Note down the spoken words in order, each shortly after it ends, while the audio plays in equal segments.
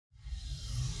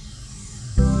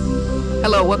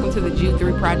Hello, welcome to the Jude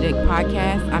 3 Project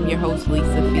podcast. I'm your host,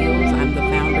 Lisa Fields. I'm the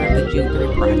founder of the Jude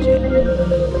 3 Project.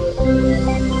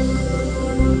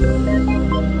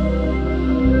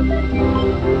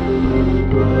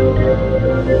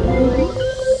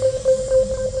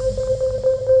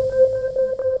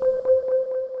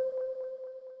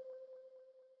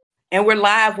 And we're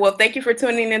live. Well, thank you for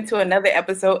tuning into another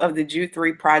episode of the Jude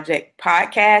 3 Project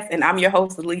podcast. And I'm your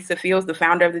host, Lisa Fields, the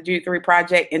founder of the Jude 3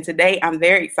 Project. And today I'm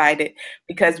very excited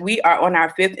because we are on our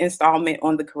fifth installment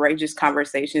on the Courageous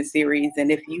Conversation series. And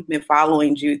if you've been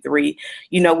following Jude 3,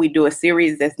 you know we do a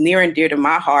series that's near and dear to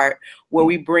my heart, where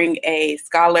we bring a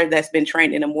scholar that's been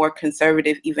trained in a more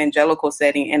conservative evangelical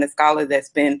setting and a scholar that's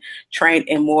been trained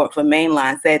in more of a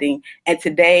mainline setting. And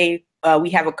today we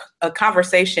have a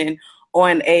conversation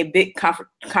on a big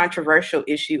controversial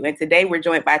issue. And today we're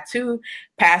joined by two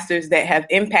pastors that have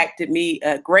impacted me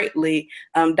greatly,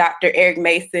 Dr. Eric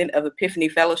Mason of Epiphany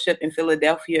Fellowship in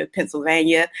Philadelphia,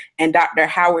 Pennsylvania, and Dr.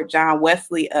 Howard John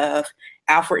Wesley of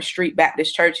Alfred Street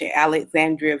Baptist Church in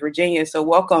Alexandria, Virginia. So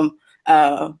welcome,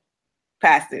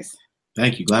 pastors.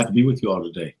 Thank you. Glad to be with you all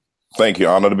today. Thank you.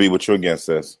 Honor to be with you again,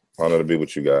 sis. Honor to be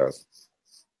with you guys.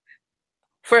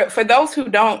 For those who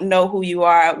don't know who you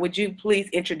are, would you please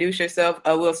introduce yourself?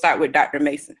 We'll start with Dr.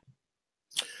 Mason.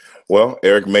 Well,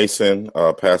 Eric Mason,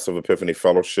 pastor of Epiphany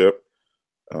Fellowship,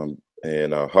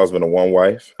 and husband of one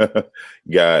wife.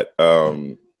 got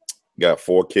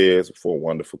 4 kids, 4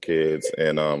 wonderful kids,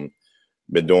 and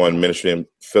been doing ministry in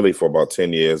Philly for about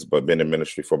 10 years, but been in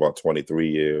ministry for about 23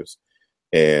 years.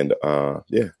 And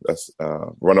that's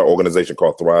run an organization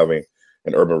called Thriving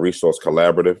and Urban Resource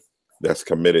Collaborative that's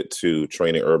committed to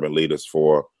training urban leaders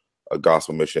for a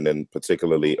gospel mission in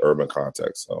particularly urban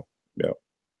context. So, yeah.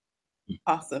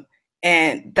 Awesome.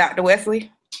 And Dr.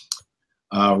 Wesley?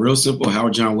 Real simple,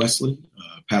 Howard John Wesley,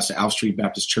 pastor Alfred Street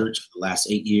Baptist Church for the last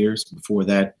 8 years. Before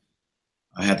that,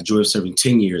 I had the joy of serving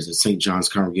 10 years at St. John's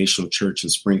Congregational Church in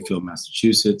Springfield,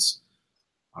 Massachusetts.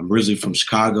 I'm originally from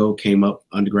Chicago, came up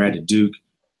undergrad at Duke,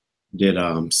 did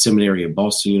seminary at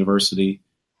Boston University,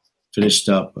 finished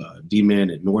up D-Min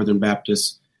at Northern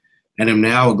Baptist, and am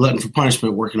now a glutton for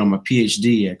punishment working on my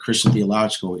PhD at Christian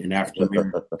Theological in African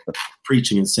American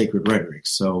preaching and sacred rhetoric.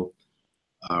 So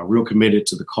real committed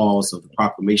to the cause of the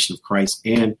proclamation of Christ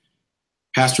and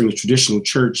pastoring a traditional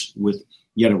church with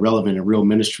yet a relevant and real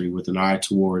ministry with an eye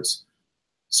towards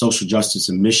social justice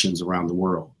and missions around the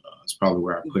world. It's probably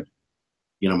where I put,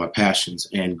 my passions,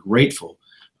 and grateful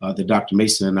that Dr.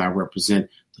 Mason and I represent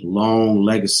the long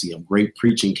legacy of great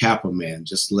preaching Kappa man.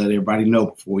 Just to let everybody know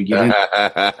before we get into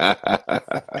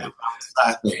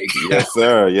Yes,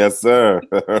 sir. Yes, sir.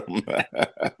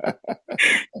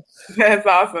 That's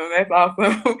awesome. That's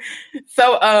awesome.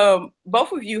 So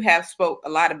both of you have spoke a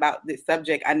lot about this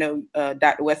subject. I know,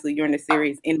 Dr. Wesley, you're in the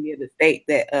series Enemy of the State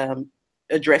that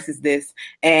addresses this.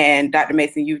 And Dr.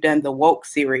 Mason, you've done the Woke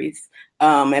series.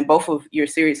 And both of your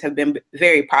series have been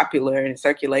very popular and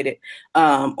circulated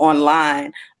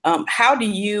online. How do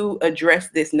you address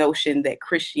this notion that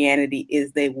Christianity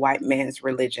is the white man's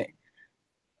religion?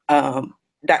 Dr.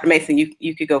 Mason,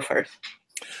 you could go first.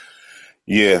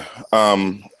 Yeah.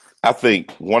 I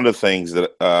think one of the things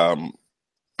that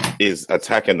is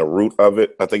attacking the root of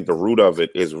it, I think the root of it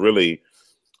is really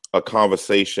a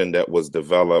conversation that was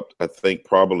developed, I think,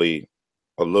 probably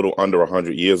a little under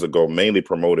 100 years ago, mainly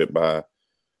promoted by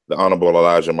the Honorable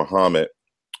Elijah Muhammad,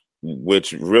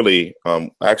 which really,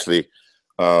 Dr.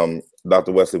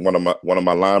 Wesley, one of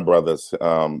my line brothers,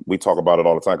 we talk about it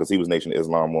all the time because he was Nation of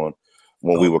Islam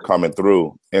when we were coming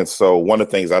through. And so one of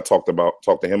the things I talked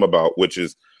to him about, which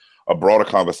is a broader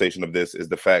conversation of this, is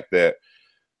the fact that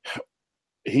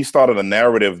he started a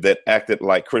narrative that acted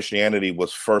like Christianity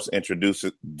was first introduced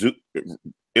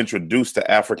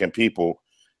to African people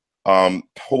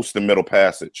post the Middle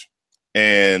Passage.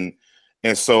 And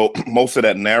so most of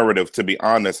that narrative, to be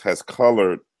honest, has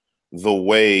colored the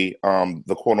way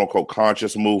the quote unquote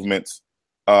conscious movements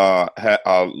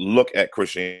look at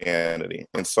Christianity.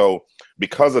 And so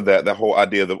because of that, the whole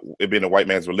idea of it being a white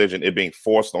man's religion, it being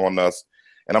forced on us.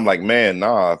 And I'm like, man,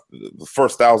 nah, the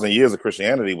first 1,000 years of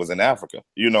Christianity was in Africa,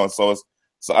 And so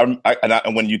and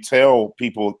when you tell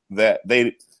people that,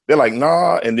 they're like,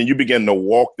 nah. And then you begin to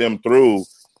walk them through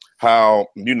how,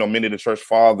 many of the church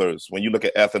fathers, when you look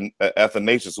at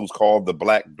Athanasius, who's called the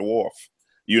Black Dwarf,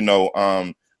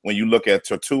 when you look at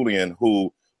Tertullian,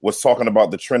 who was talking about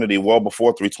the Trinity well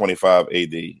before 325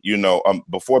 AD,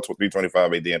 before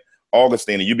 325 AD, and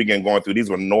Augustine, and you begin going through, these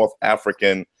were North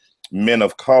African men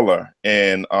of color,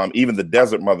 and even the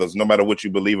Desert Mothers, no matter what you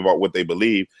believe about what they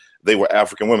believe, they were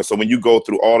African women. So when you go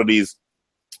through all of these,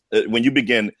 when you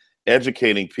begin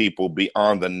educating people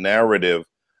beyond the narrative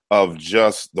of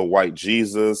just the white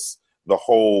Jesus, the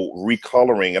whole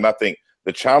recoloring. And I think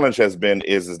the challenge has been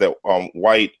is that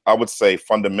white, I would say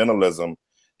fundamentalism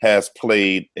has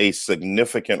played a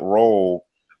significant role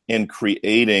in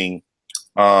creating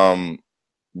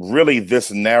really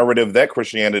this narrative that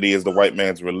Christianity is the white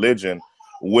man's religion,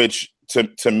 which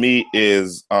to me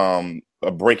is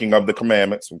a breaking of the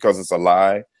commandments because it's a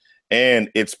lie. And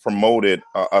it's promoted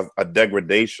a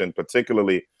degradation,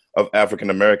 particularly of African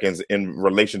Americans in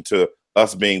relation to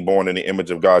us being born in the image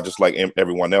of God, just like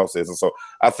everyone else is. And so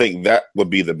I think that would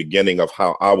be the beginning of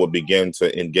how I would begin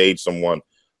to engage someone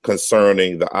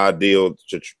concerning the ideal,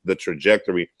 the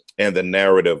trajectory, and the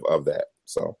narrative of that.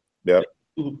 So, yeah.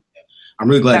 I'm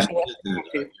really glad you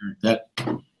did that.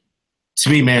 To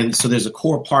me, man, so there's a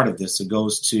core part of this that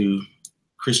goes to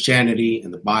Christianity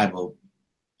and the Bible,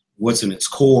 what's in its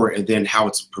core, and then how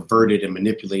it's perverted and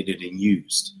manipulated and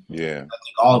used. Yeah. I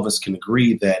think all of us can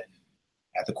agree that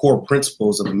at the core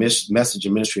principles of the message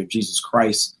and ministry of Jesus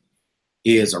Christ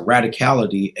is a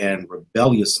radicality and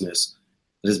rebelliousness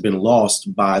that has been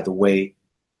lost by the way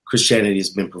Christianity has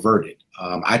been perverted.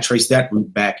 I trace that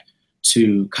root back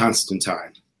to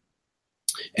Constantine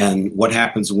and what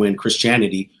happens when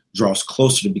Christianity draws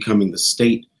closer to becoming the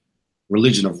state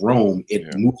religion of Rome.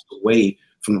 It moves away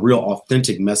from the real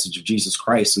authentic message of Jesus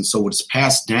Christ. And so what is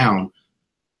passed down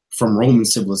from Roman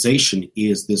civilization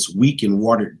is this weak and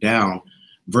watered down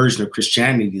version of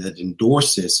Christianity that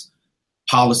endorses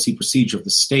policy procedure of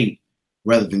the state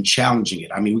rather than challenging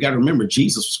it. I mean, we got to remember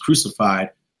Jesus was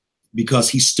crucified because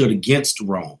he stood against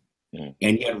Rome.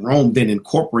 And yet Rome then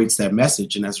incorporates that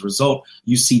message. And as a result,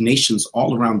 you see nations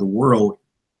all around the world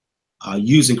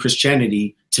using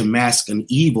Christianity to mask an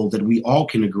evil that we all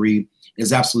can agree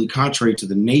is absolutely contrary to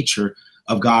the nature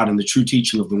of God and the true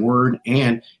teaching of the word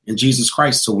and in Jesus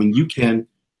Christ. So when you can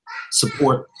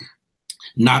support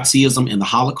Nazism and the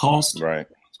Holocaust, right,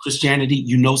 Christianity,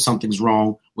 you know something's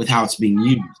wrong with how it's being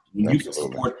used. When you can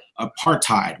support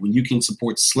apartheid, when you can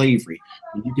support slavery,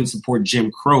 when you can support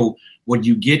Jim Crow, what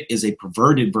you get is a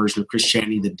perverted version of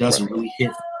Christianity that doesn't really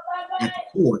hit at the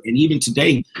core. And even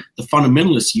today, the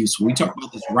fundamentalist use, when we talk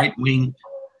about this right-wing,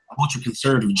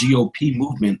 ultra-conservative GOP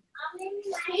movement,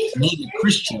 being a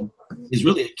Christian is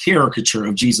really a caricature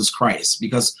of Jesus Christ,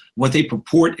 because what they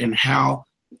purport and how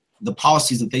the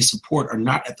policies that they support are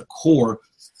not at the core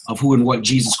of who and what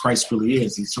Jesus Christ really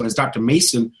is. And so as Dr.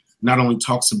 Mason not only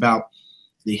talks about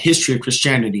the history of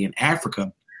Christianity in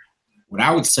Africa, what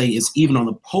I would say is even on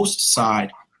the post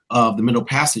side of the Middle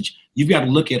Passage, you've got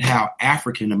to look at how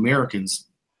African Americans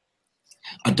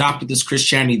adopted this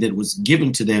Christianity that was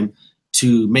given to them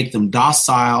to make them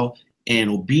docile and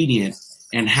obedient,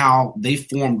 and how they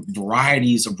formed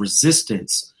varieties of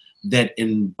resistance that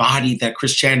embodied that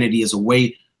Christianity as a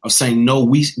way of saying, no,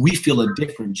 we feel a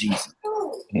different Jesus.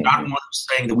 Not one who's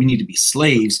saying that we need to be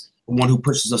slaves, but one who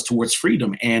pushes us towards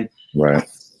freedom. And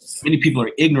many people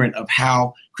are ignorant of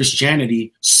how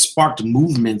Christianity sparked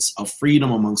movements of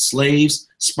freedom among slaves,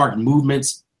 sparked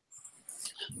movements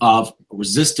of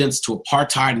resistance to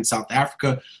apartheid in South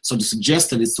Africa. So to suggest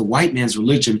that it's the white man's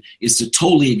religion is to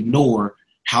totally ignore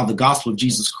how the gospel of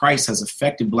Jesus Christ has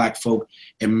affected Black folk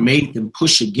and made them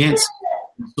push against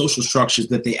social structures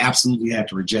that they absolutely had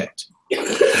to reject.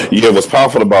 Yeah, what's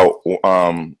powerful about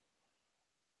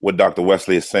what Dr.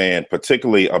 Wesley is saying,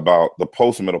 particularly about the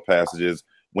post-middle passages,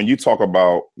 when you talk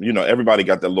about, you know, everybody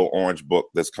got that little orange book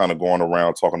that's kind of going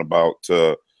around talking about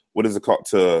what is it called,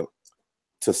 to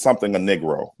something a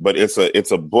Negro, but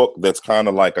it's a book that's kind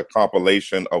of like a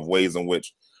compilation of ways in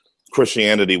which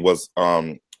Christianity was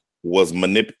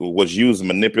used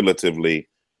manipulatively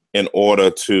in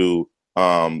order to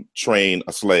train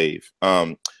a slave.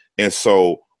 And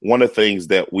so one of the things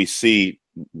that we see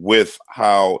with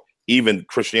how even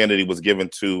Christianity was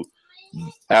given to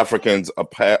Africans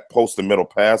post the Middle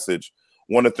Passage,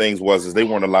 one of the things was they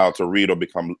weren't allowed to read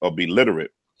or be literate.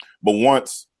 But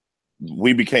once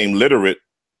we became literate,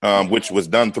 which was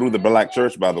done through the Black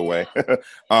church, by the way,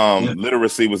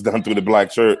 literacy was done through the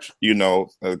Black church, you know,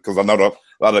 because I know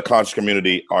a lot of the conscious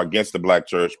community are against the Black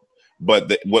church.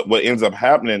 But what ends up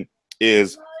happening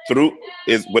is through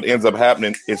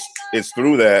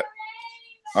that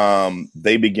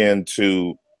they begin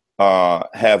to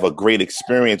have a great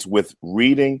experience with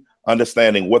reading,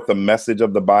 understanding what the message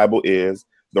of the Bible is,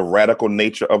 the radical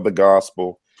nature of the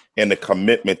gospel, and the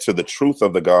commitment to the truth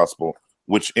of the gospel,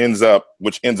 which ends up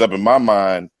in my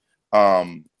mind,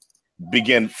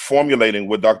 begin formulating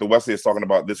what Dr. Wesley is talking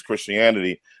about, this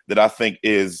Christianity that I think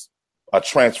is a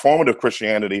transformative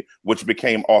Christianity, which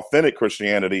became authentic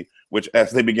Christianity, which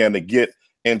as they began to get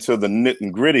into the nit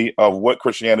and gritty of what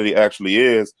Christianity actually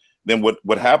is, then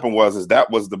what happened is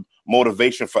that was the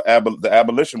motivation for the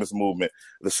abolitionist movement,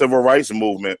 the civil rights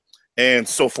movement, and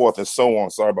so forth and so on.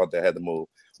 Sorry about that, I had to move.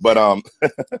 But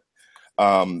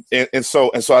and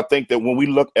so I think that when we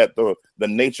look at the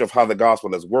nature of how the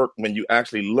gospel has worked, when you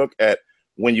look at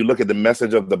the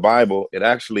message of the Bible, it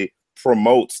actually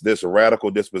promotes this radical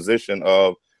disposition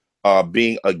of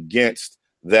being against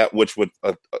that which would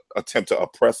attempt to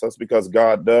oppress us, because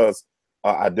God does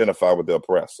identify with the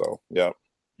oppressed. So, yeah.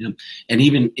 Yeah. And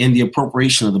even in the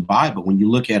appropriation of the Bible, when you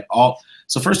look at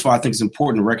so first of all, I think it's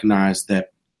important to recognize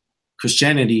that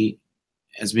Christianity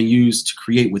has been used to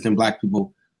create within Black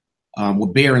people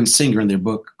what Bear and Singer in their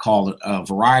book called a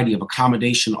variety of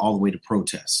accommodation all the way to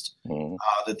protest. Mm-hmm.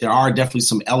 That there are definitely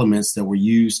some elements that were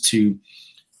used to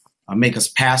make us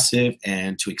passive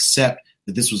and to accept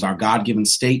that this was our God-given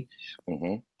state.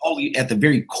 Mm-hmm. Only at the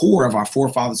very core of our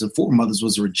forefathers and foremothers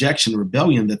was a rejection, a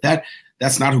rebellion,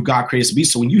 that's not who God created us to be.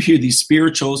 So when you hear these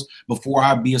spirituals, before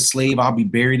I be a slave, I'll be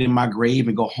buried in my grave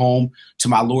and go home to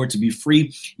my Lord to be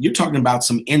free, you're talking about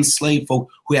some enslaved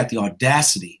folk who had the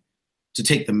audacity to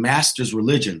take the master's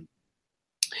religion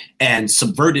and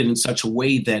subvert it in such a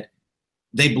way that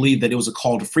they believed that it was a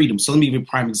call to freedom. So let me give you a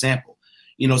prime example.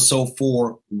 So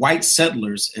for white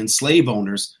settlers and slave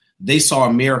owners, they saw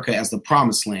America as the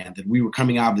promised land, that we were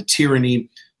coming out of the tyranny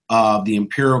of the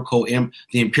empirical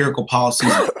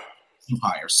policies of the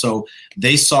empire. So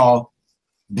they saw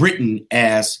Britain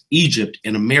as Egypt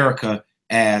and America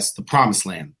as the promised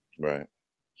land. Right.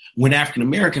 When African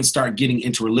Americans start getting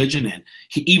into religion and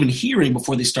even hearing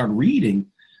before they start reading,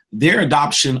 their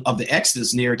adoption of the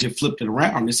Exodus narrative flipped it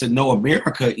around. They said, no,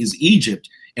 America is Egypt,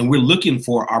 and we're looking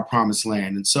for our promised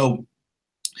land. And so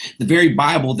the very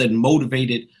Bible that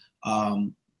motivated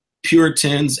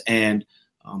Puritans and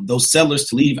those settlers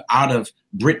to leave out of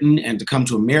Britain and to come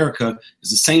to America is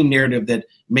the same narrative that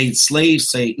made slaves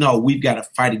say, no, we've got to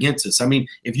fight against this. I mean,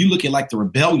 if you look at like the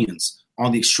rebellions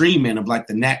on the extreme end of like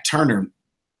the Nat Turner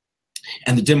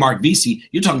and the Denmark Vesey,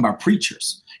 you're talking about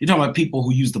preachers. You're talking about people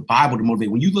who use the Bible to motivate.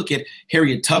 When you look at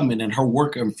Harriet Tubman and her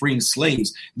work in freeing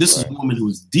slaves, this is a woman who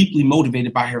was deeply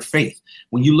motivated by her faith.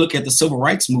 When you look at the civil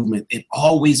rights movement, it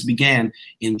always began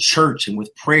in church and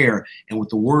with prayer and with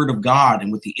the word of God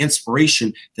and with the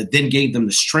inspiration that then gave them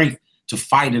the strength to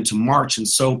fight and to march. And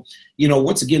so,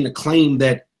 once again, the claim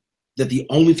that the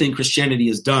only thing Christianity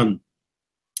has done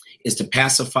is to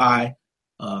pacify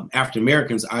African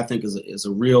Americans, I think is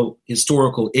a real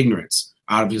historical ignorance.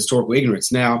 Out of historical ignorance.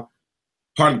 Now,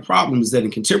 part of the problem is that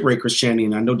in contemporary Christianity,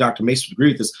 and I know Dr. Mason would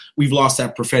agree with this, we've lost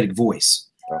that prophetic voice.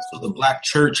 So the Black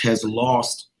church has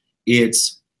lost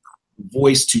its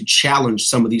voice to challenge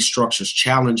some of these structures,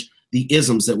 challenge the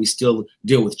isms that we still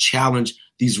deal with, challenge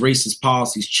these racist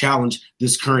policies, challenge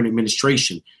this current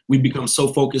administration. We've become so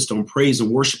focused on praise and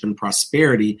worship and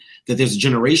prosperity that there's a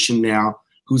generation now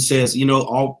who says,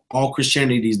 all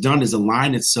Christianity has done is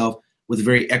align itself with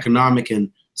very economic and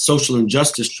social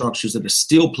injustice structures that are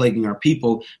still plaguing our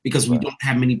people because we don't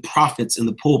have many prophets in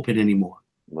the pulpit anymore.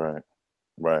 Right.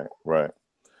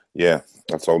 Yeah,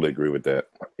 I totally agree with that.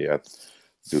 Yeah, I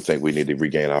do think we need to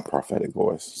regain our prophetic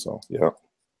voice. So, yeah.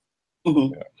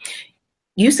 Mm-hmm. Yeah.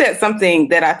 You said something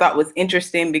that I thought was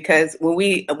interesting because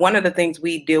one of the things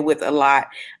we deal with a lot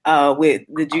with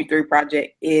the Jude 3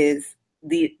 Project is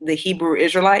the Hebrew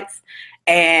Israelites,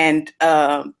 and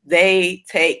they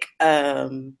take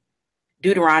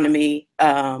Deuteronomy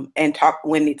and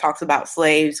when he talks about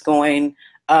slaves going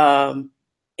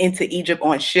into Egypt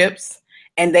on ships,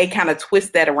 and they kind of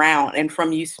twist that around. And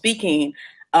from you speaking,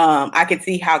 I could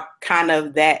see how kind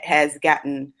of that has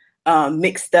gotten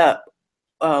mixed up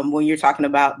when you're talking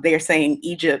about they're saying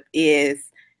Egypt is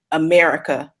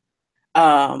America.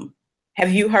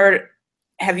 Have you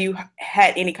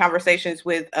had any conversations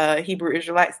with Hebrew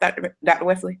Israelites, Dr.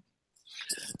 Wesley?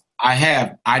 I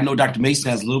have. I know Dr.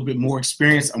 Mason has a little bit more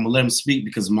experience. I'm going to let him speak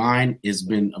because mine has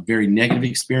been a very negative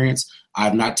experience. I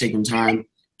have not taken time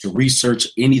to research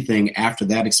anything after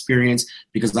that experience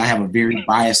because I have a very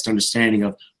biased understanding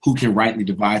of who can rightly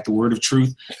divide the word of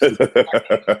truth.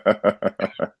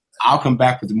 I'll come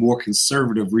back with a more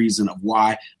conservative reason of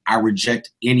why I reject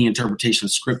any interpretation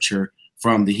of scripture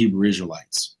from the Hebrew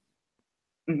Israelites.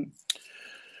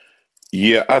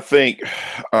 Yeah, I think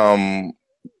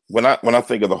when I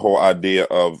think of the whole idea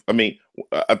of,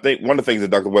 I think one of the things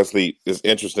that Dr. Wesley is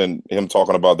interested in him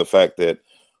talking about the fact that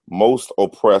most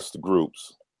oppressed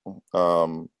groups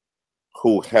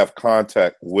who have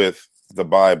contact with the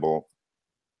Bible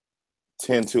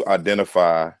tend to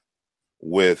identify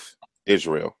with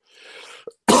Israel.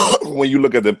 when you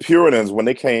look at the Puritans, when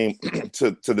they came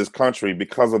to this country,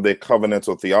 because of their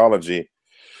covenantal theology,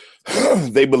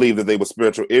 they believed that they were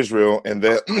spiritual Israel and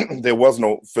that there was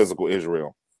no physical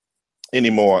Israel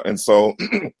anymore. And so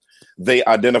they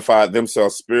identified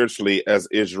themselves spiritually as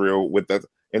Israel with that.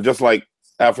 And just like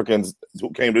Africans who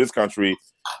came to this country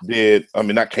did, I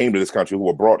mean, not came to this country, who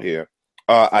were brought here,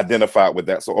 identified with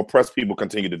that. So oppressed people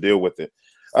continue to deal with it.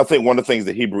 I think one of the things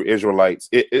the Hebrew Israelites,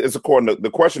 it's according to, the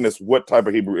question is, what type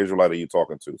of Hebrew Israelite are you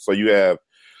talking to? So you have,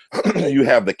 you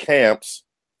have the camps,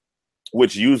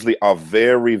 which usually are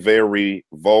very, very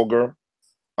vulgar,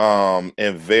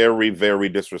 and very, very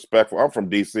disrespectful. I'm from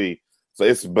DC, so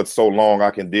it's but so long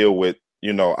I can deal with,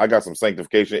 you know, I got some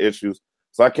sanctification issues,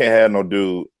 so I can't have no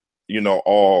dude, you know,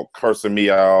 all cursing me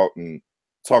out and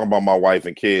talking about my wife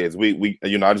and kids. We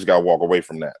you know, I just gotta walk away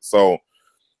from that. So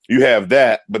you have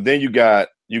that, but then you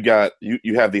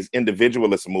have these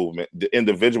individualist movement, the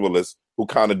individualists who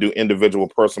kind of do individual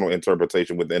personal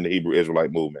interpretation within the Hebrew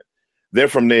Israelite movement. Then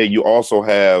from there, you also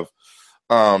have,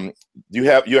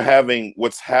 you're having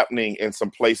what's happening in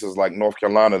some places like North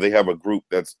Carolina. They have a group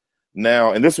that's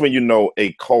now, and this is when you know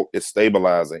a cult is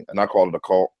stabilizing, and I call it a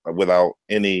cult without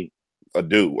any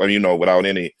ado, or, you know, without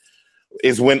any,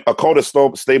 is when a cult is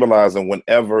stabilizing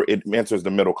whenever it enters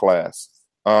the middle class.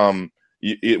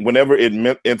 Whenever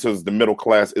it enters the middle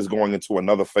class, is going into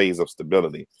another phase of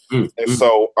stability. And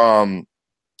so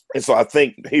I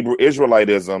think Hebrew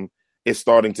Israelitism is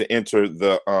starting to enter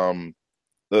the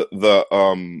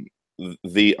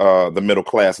middle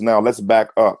class. Now let's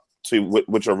back up to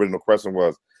what your original question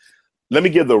was. Let me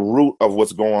give the root of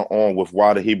what's going on with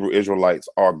why the Hebrew Israelites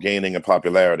are gaining in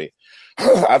popularity.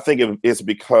 I think it's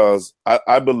because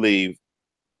I believe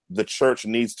the church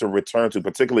needs to return to,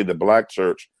 particularly the Black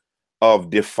church, of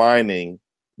defining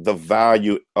the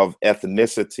value of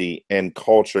ethnicity and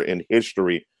culture and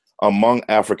history among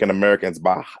African Americans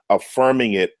by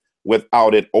affirming it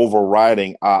without it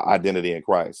overriding our identity in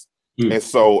Christ. And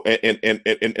so,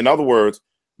 in other words,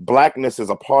 Blackness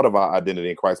is a part of our identity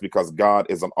in Christ because God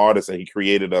is an artist and he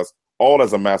created us all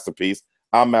as a masterpiece.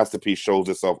 Our masterpiece shows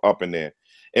itself up in there.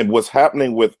 And what's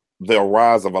happening with the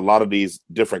rise of a lot of these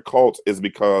different cults is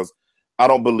because I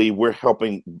don't believe we're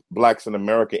helping Blacks in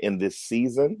America in this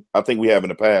season. I think we have in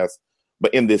the past,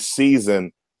 but in this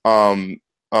season,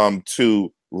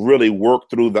 to really work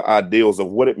through the ideals of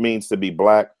what it means to be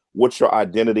Black, what's your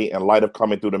identity in light of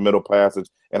coming through the middle passage,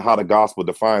 and how the gospel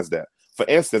defines that. For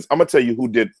instance, I'm gonna tell you who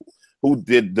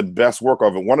did the best work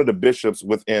of it. One of the bishops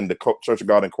within the Church of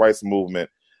God in Christ movement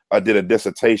did a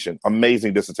dissertation,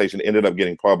 amazing dissertation, ended up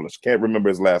getting published. Can't remember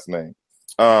his last name.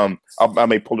 I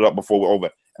may pull it up before we're over.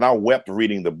 And I wept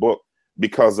reading the book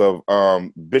because of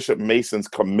Bishop Mason's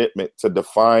commitment to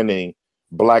defining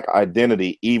Black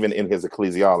identity, even in his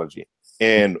ecclesiology,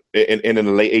 and in the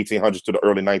late 1800s to the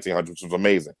early 1900s, which was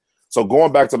amazing. So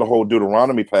going back to the whole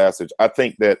Deuteronomy passage, I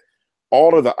think that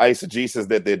all of the eisegesis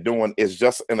that they're doing is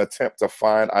just an attempt to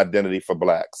find identity for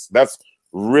Blacks. That's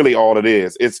really all it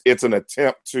is. It's an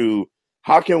attempt to,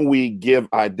 how can we give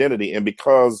identity? And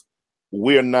because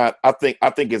we're not, I think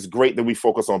it's great that we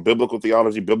focus on biblical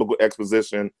theology, biblical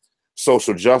exposition,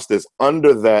 social justice.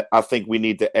 Under that, I think we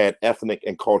need to add ethnic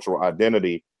and cultural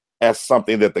identity as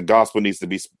something that the gospel needs to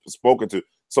be spoken to.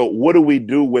 So what do we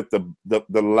do with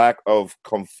the lack of,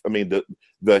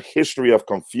 the history of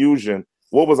confusion?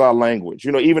 What was our language?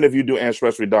 You know, even if you do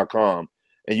ancestry.com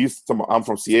and I'm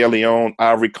from Sierra Leone,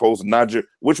 Ivory Coast, Niger,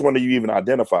 which one do you even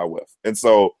identify with? And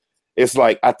so it's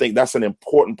like, I think that's an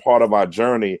important part of our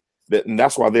journey. And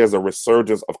that's why there's a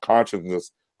resurgence of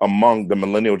consciousness among the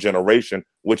millennial generation,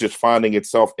 which is finding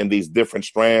itself in these different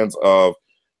strands of,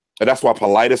 and that's why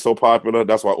Polite is so popular.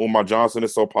 That's why Umar Johnson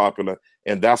is so popular.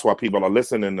 And that's why people are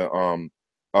listening to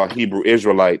Hebrew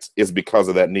Israelites, is because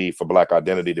of that need for Black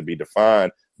identity to be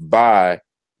defined by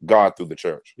God through the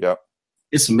church. Yep.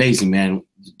 It's amazing, man,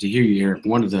 to hear you here.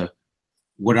 One of the,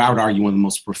 what I would argue, one of the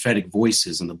most prophetic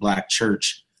voices in the Black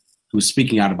church, who's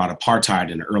speaking out about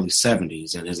apartheid in the early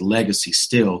 70s, and his legacy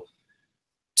still,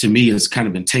 to me, has kind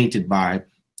of been tainted by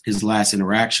his last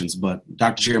interactions. But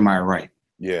Dr. Jeremiah Wright.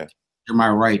 Yeah.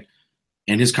 Jeremiah Wright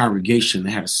and his congregation,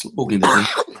 they had a slogan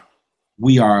that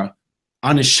we are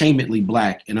unashamedly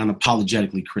Black and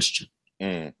unapologetically Christian.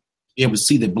 You able to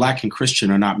see that Black and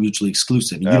Christian are not mutually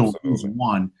exclusive. And you don't lose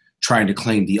one trying to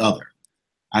claim the other.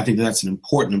 I think that's an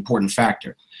important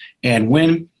factor. And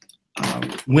when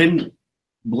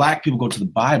Black people go to the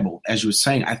Bible, as you were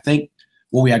saying, I think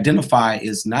what we identify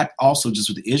is not also just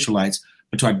with the Israelites,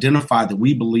 but to identify that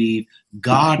we believe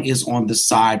God is on the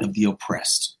side of the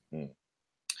oppressed.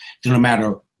 No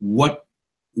matter what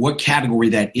category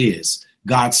that is,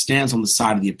 God stands on the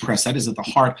side of the oppressed. That is at the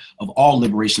heart of all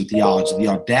liberation theology, the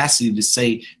audacity to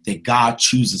say that God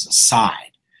chooses a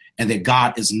side and that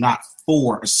God is not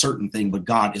for a certain thing, but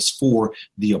God is for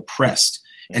the oppressed.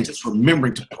 And just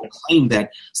remembering to proclaim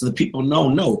that so that people know,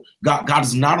 no, God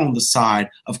is not on the side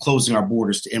of closing our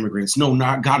borders to immigrants. No,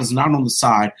 God is not on the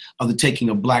side of the taking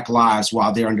of Black lives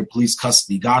while they're under police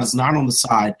custody. God is not on the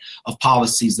side of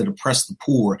policies that oppress the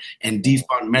poor and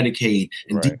defund Medicaid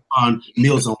and defund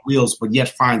Meals on Wheels, but yet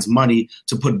finds money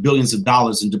to put billions of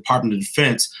dollars in Department of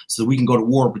Defense so that we can go to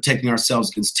war protecting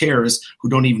ourselves against terrorists who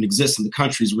don't even exist in the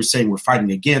countries we're saying we're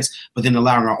fighting against, but then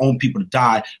allowing our own people to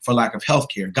die for lack of health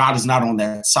care. God is not on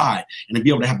that side. And to be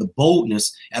able to have the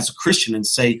boldness as a Christian and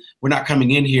say, we're not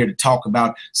coming in here to talk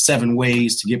about 7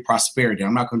 ways to get prosperity.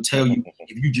 I'm not going to tell you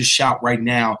if you just shout right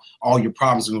now, all your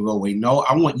problems are going to go away. No,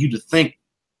 I want you to think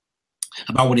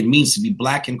about what it means to be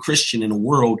Black and Christian in a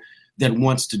world that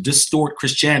wants to distort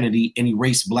Christianity and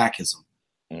erase Blackism.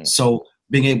 So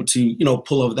being able to,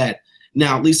 pull over that.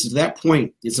 Now, at least to that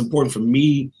point, it's important for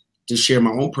me to share my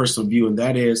own personal view, and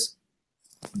that is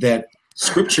that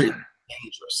Scripture is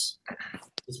dangerous.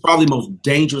 It's probably the most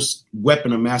dangerous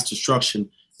weapon of mass destruction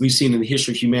we've seen in the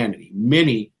history of humanity.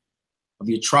 Many of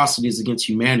the atrocities against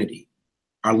humanity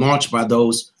are launched by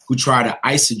those who try to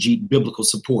eisegete biblical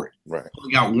support,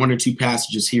 pulling out 1 or 2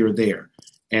 passages here or there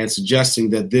and suggesting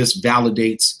that this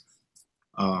validates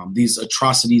these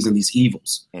atrocities and these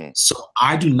evils. So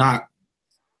I do not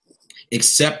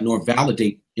accept nor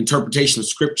validate interpretation of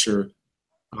Scripture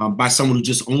by someone who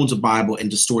just owns a Bible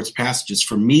and distorts passages.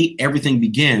 For me, everything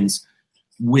begins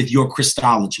with your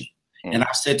Christology. And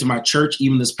I said to my church,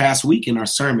 even this past week in our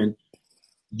sermon,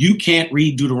 you can't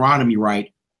read Deuteronomy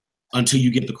right until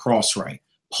you get the cross right.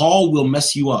 Paul will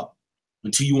mess you up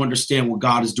until you understand what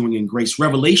God is doing in grace.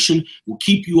 Revelation will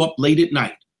keep you up late at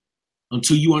night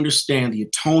until you understand the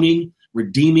atoning,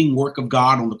 redeeming work of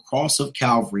God on the cross of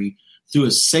Calvary through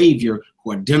a Savior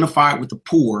who identified with the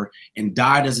poor and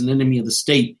died as an enemy of the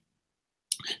state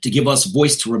to give us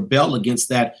voice to rebel against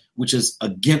that which is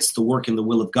against the work and the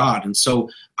will of God. And so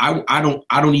I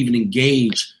don't even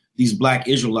engage these Black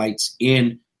Israelites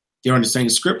in their understanding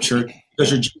of Scripture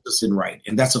because your Jesus isn't right.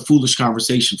 And that's a foolish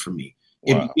conversation for me.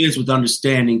 Wow. It begins with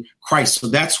understanding Christ. So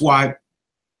that's why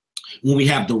when we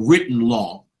have the written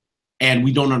law and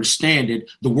we don't understand it,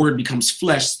 the word becomes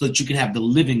flesh so that you can have the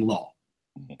living law.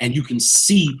 And you can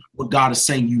see what God is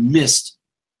saying you missed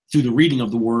through the reading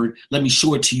of the word. Let me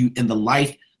show it to you in the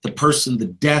life, the person, the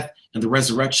death, and the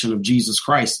resurrection of Jesus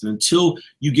Christ. And until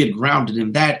you get grounded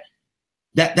in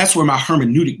that's where my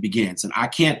hermeneutic begins. And I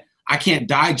can't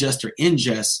digest or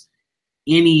ingest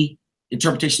any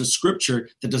interpretation of Scripture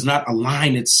that does not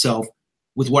align itself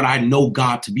with what I know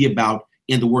God to be about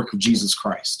in the work of Jesus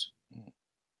Christ.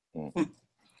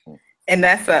 And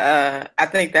that's I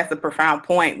think that's a profound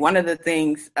point. One of the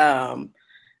things I'm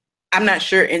not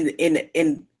sure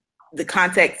in the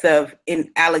context of in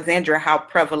Alexandria how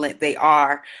prevalent they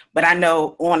are, but I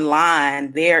know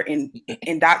online they're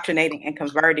indoctrinating and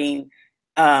converting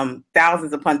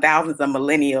thousands upon thousands of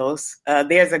millennials.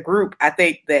 There's a group I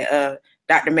think that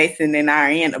Dr. Mason and I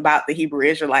are in about the Hebrew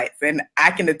Israelites, and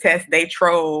I can attest they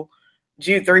troll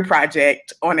Jude 3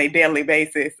 Project on a daily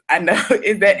basis. I know,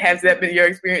 has that been your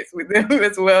experience with them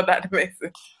as well, Dr.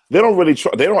 Mason? They don't really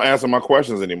they don't answer my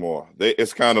questions anymore.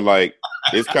 It's kind of like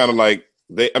it's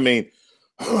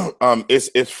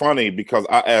funny because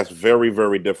I ask very,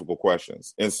 very difficult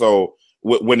questions. And so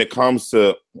when it comes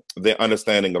to the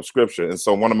understanding of Scripture, and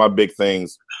so one of my big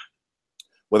things,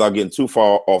 without getting too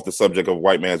far off the subject of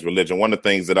white man's religion, one of the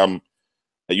things that I'm,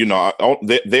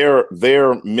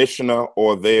 their Mishnah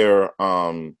or their,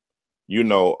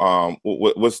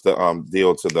 what's the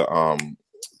deal to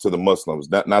the Muslims,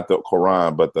 not the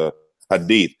Quran, but the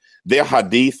Hadith. Their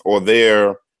Hadith or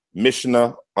their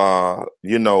Mishnah,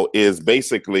 is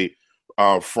basically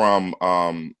from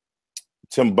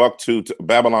Timbuktu to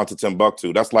Babylon to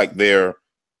Timbuktu. That's like they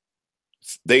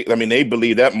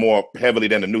believe that more heavily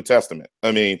than the New Testament.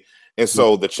 And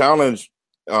so the challenge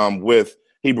with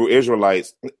Hebrew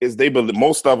Israelites is they believe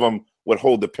most of them would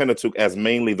hold the Pentateuch as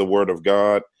mainly the Word of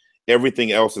God.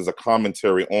 Everything else is a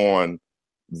commentary on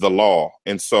the law.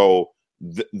 And so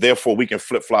therefore we can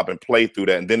flip flop and play through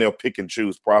that, and then they'll pick and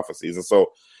choose prophecies. And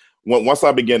so once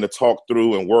I began to talk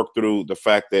through and work through the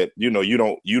fact that, you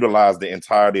don't utilize the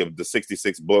entirety of the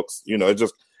 66 books,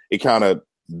 it kind of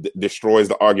destroys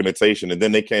the argumentation, and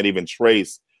then they can't even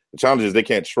trace. The challenge is they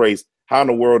can't trace how in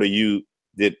the world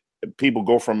did people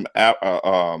go from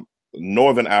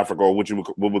Northern Africa, or what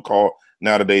we would call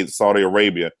nowadays Saudi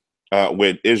Arabia,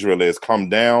 where Israel is, come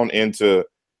down into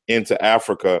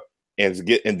Africa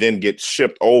and then get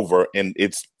shipped over, and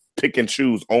it's pick and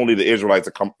choose only the Israelites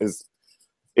that come. It's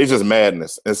just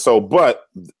madness. And so, but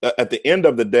at the end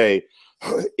of the day,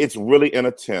 it's really an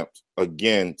attempt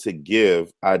again to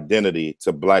give identity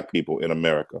to Black people in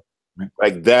America. Right.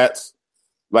 Like that's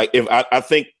like if I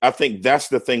think that's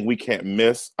the thing we can't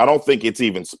miss. I don't think it's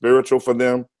even spiritual for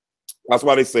them. That's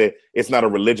why they say it's not a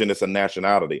religion, it's a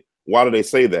nationality. Why do they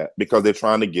say that? Because they're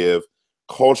trying to give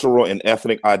cultural and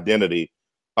ethnic identity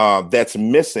that's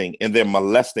missing, and they're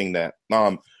molesting that.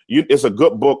 It's a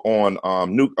good book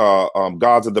on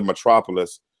Gods of the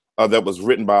Metropolis that was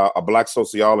written by a Black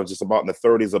sociologist about in the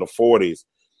 30s or the 40s.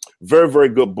 Very, very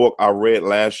good book I read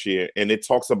last year, and it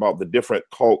talks about the different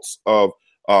cults of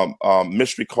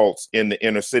mystery cults in the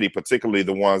inner city, particularly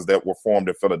the ones that were formed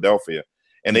in Philadelphia.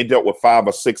 And they dealt with 5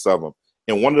 or 6 of them.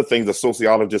 And one of the things the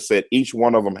sociologist said each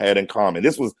one of them had in common,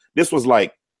 this was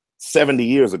like 70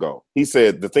 years ago. He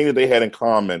said the thing that they had in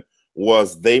common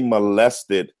was they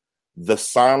molested the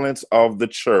silence of the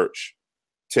church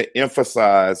to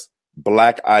emphasize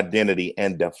Black identity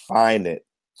and define it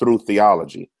through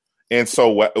theology. And so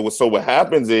what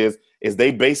happens is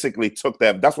they basically took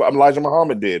that. That's what Elijah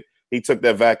Muhammad did. He took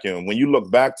that vacuum. When you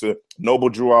look back to Noble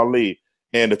Drew Ali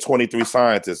and the 23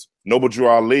 scientists, Noble Drew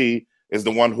Ali is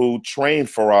the one who trained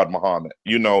Farad Muhammad,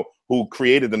 who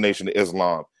created the Nation of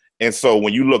Islam. And so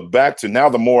when you look back to now,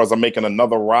 the Moors are making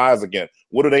another rise again.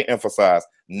 What do they emphasize?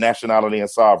 Nationality and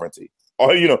sovereignty.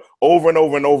 Or, over and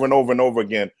over and over and over and over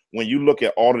again, when you look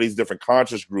at all of these different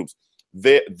conscious groups,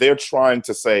 they're trying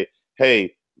to say,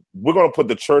 hey, we're going to put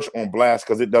the church on blast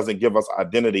because it doesn't give us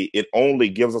identity. It only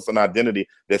gives us an identity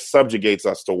that subjugates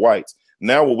us to whites.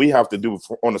 Now what we have to do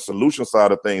on the solution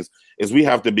side of things is we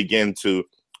have to begin to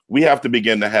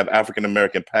have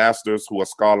African-American pastors who are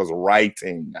scholars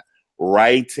writing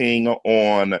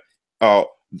on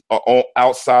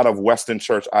outside of Western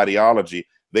church ideology.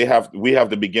 We have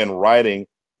to begin writing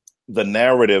the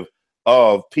narrative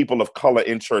of people of color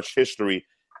in church history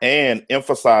and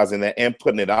emphasizing that and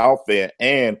putting it out there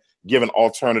and giving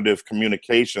alternative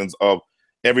communications of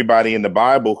everybody in the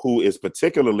Bible who is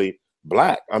particularly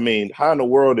Black. I mean, how in the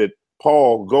world did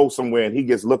Paul go somewhere and he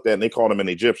gets looked at and they called him an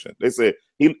Egyptian? They said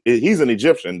he's an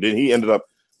Egyptian. Then he ended up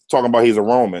talking about he's a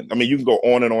Roman. I mean, you can go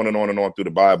on and on and on and on through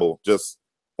the Bible just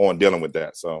on dealing with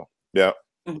that. So, yeah.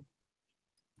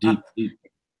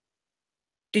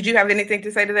 Did you have anything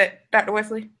to say to that, Dr.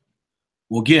 Wesley?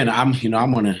 Well, again, I'm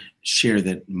going to share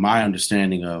that my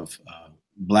understanding of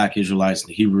Black Israelites and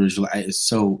the Hebrew Israelites is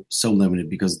so limited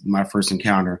because my first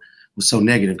encounter was so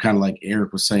negative, kind of like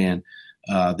Eric was saying.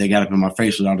 They got up in my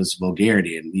face with all this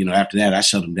vulgarity, and after that, I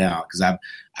shut them down because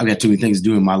I've got too many things to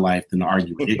do in my life than to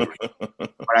argue with ignorance.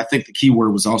 But I think the key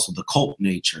word was also the cult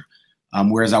nature.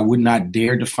 Whereas I would not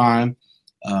dare define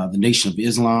the Nation of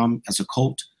Islam as a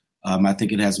cult. I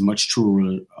think it has much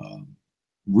truer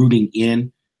rooting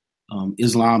in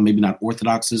Islam, maybe not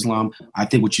Orthodox Islam. I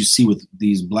think what you see with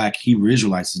these Black Hebrew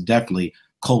Israelites is definitely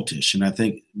cultish. And I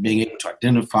think being able to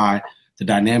identify the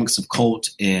dynamics of cult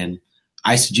and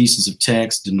eisegesis of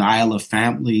text, denial of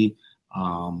family,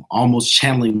 almost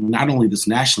channeling not only this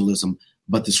nationalism,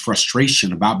 but this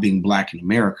frustration about being Black in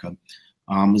America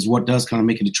is what does kind of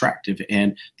make it attractive.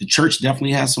 And the church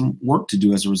definitely has some work to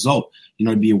do as a result,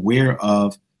 to be aware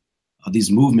of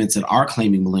these movements that are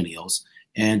claiming millennials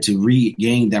and to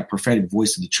regain that prophetic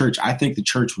voice of the church. I think the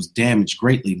church was damaged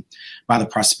greatly by the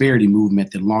prosperity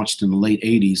movement that launched in the late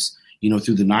 80s,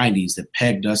 through the 90s, that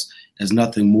pegged us as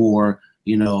nothing more,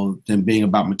 than being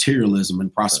about materialism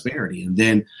and prosperity. And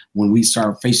then when we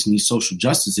start facing these social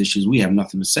justice issues, we have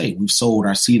nothing to say. We've sold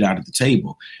our seat out at the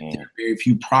table. There are very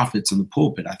few prophets in the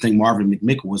pulpit. I think Marvin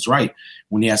McMichael was right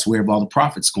when he asked, where have all the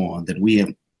prophets gone? That we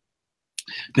have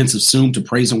been subsumed to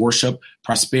praise and worship,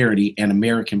 prosperity, and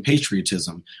American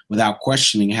patriotism without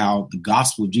questioning how the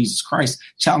gospel of Jesus Christ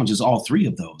challenges all three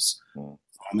of those.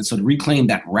 And so to reclaim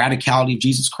that radicality of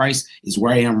Jesus Christ is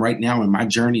where I am right now in my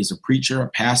journey as a preacher, a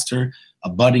pastor, a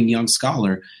budding young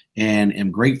scholar, and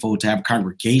am grateful to have a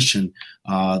congregation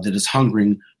that is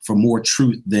hungering for more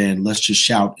truth than let's just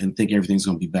shout and think everything's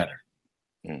going to be better.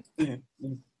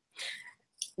 Mm-hmm.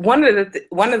 One of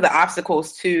the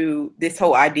obstacles to this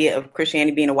whole idea of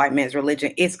Christianity being a white man's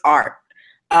religion is art.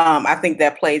 I think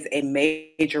that plays a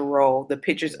major role. The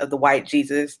pictures of the white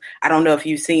Jesus. I don't know if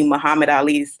you've seen Muhammad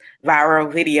Ali's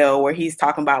viral video where he's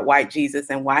talking about white Jesus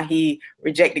and why he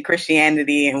rejected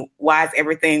Christianity and why is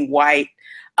everything white.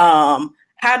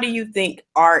 How do you think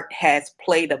art has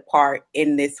played a part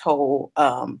in this whole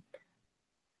of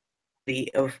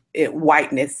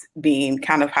whiteness being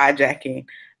kind of hijacking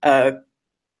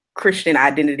Christian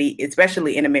identity,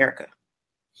 especially in America?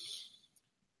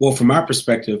 Well, from my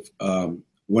perspective,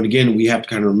 when again, we have to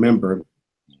kind of remember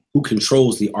who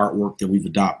controls the artwork that we've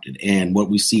adopted and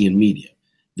what we see in media.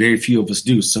 Very few of us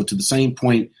do. So to the same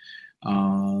point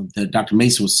that Dr.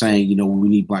 Mason was saying, we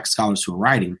need Black scholars who are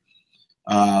writing,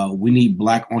 we need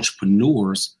Black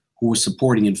entrepreneurs who are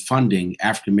supporting and funding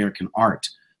African-American art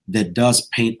that does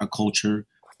paint a culture,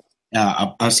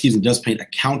 does paint a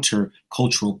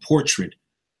counter-cultural portrait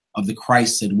of the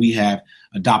Christ that we have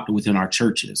adopted within our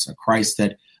churches, a Christ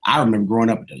that I remember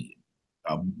growing up at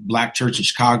a Black church in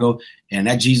Chicago, and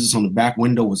that Jesus on the back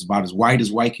window was about as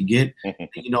white could get,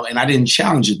 and I didn't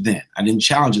challenge it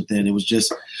then. It was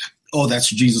just, oh, that's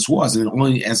who Jesus was. And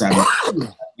only as I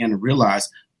began to realize,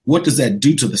 what does that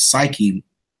do to the psyche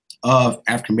of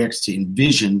African Americans to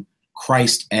envision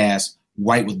Christ as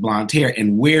white with blonde hair?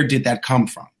 And where did that come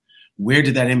from? Where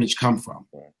did that image come from?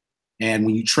 And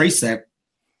when you trace that,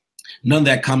 none of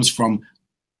that comes from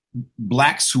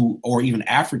Blacks or even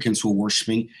Africans who are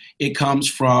worshiping. It comes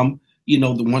from,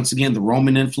 once again, the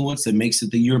Roman influence that makes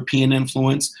it the European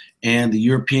influence and the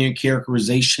European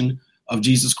characterization of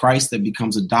Jesus Christ that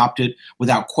becomes adopted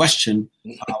without question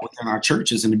within our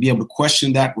churches. And to be able to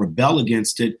question that, rebel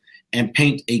against it, and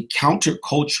paint a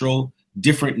countercultural,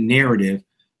 different narrative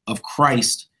of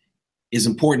Christ is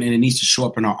important, and it needs to show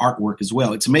up in our artwork as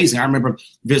well. It's amazing. I remember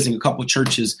visiting a couple of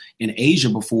churches in Asia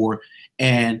before,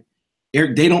 and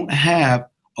they don't have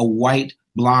a white,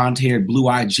 blonde-haired,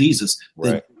 blue-eyed Jesus.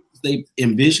 Right. They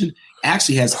envision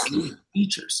actually has 8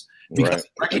 features because they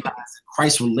recognize that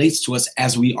Christ relates to us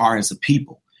as we are as a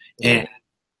people. And,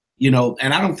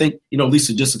 and I don't think,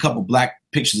 Lisa, just a couple Black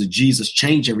pictures of Jesus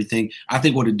change everything. I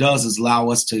think what it does is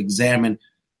allow us to examine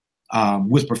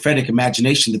with prophetic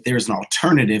imagination that there is an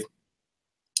alternative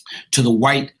to the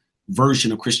white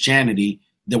version of Christianity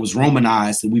that was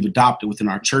Romanized that we've adopted within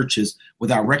our churches,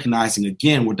 without recognizing,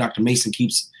 again, what Dr. Mason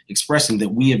keeps expressing, that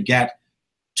we have got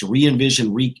to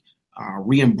re-envision,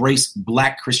 re-embrace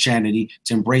Black Christianity,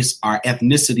 to embrace our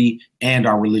ethnicity and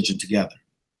our religion together.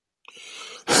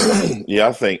 Yeah,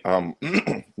 I think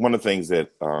one of the things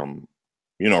that,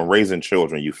 raising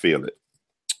children, you feel it.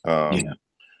 I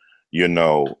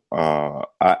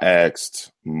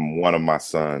asked one of my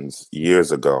sons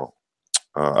years ago,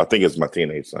 I think it's my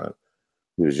teenage son,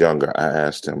 he was younger. I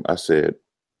asked him, I said,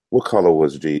 what color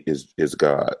is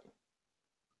God?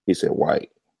 He said,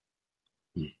 white.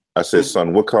 I said,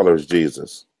 son, what color is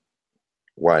Jesus?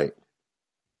 White.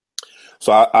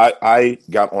 So I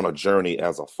got on a journey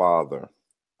as a father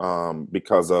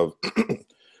because of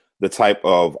the type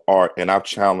of art, and I've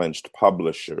challenged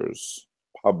publishers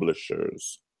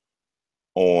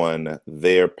on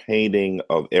their painting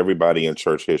of everybody in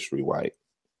church history white,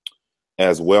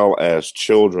 as well as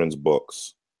children's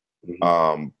books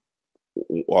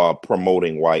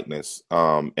promoting whiteness.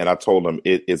 And I told them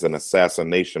it is an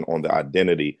assassination on the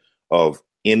identity of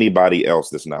anybody else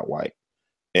that's not white.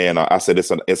 And I said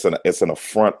it's an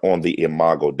affront on the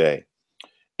Imago Dei.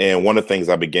 And one of the things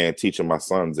I began teaching my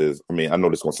sons is, I know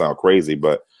this is going to sound crazy,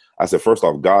 but I said, first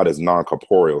off, God is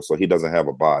non-corporeal, so he doesn't have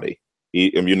a body. I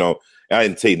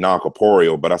didn't say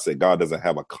non-corporeal, but I said God doesn't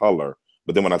have a color.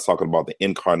 But then when I'm talking about the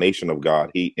incarnation of God,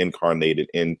 he incarnated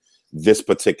in this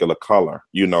particular color,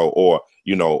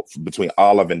 between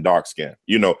olive and dark skin,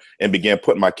 and began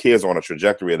putting my kids on a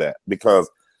trajectory of that. Because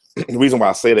the reason why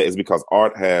I say that is because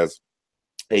art has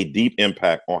a deep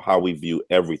impact on how we view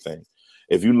everything.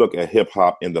 If you look at hip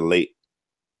hop in the late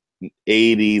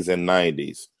 80s and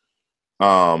 90s,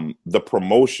 the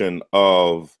promotion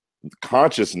of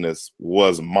consciousness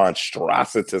was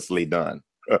monstrositously done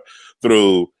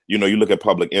through, you look at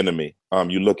Public Enemy,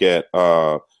 you look at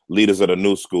Leaders of the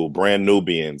New School, Brand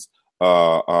Nubians,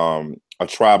 A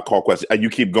Tribe Called Quest. You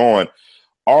keep going.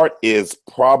 Art is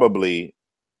probably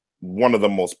one of the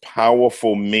most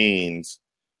powerful means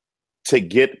to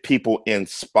get people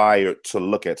inspired to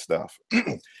look at stuff.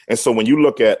 And so when you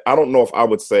look at, I don't know if I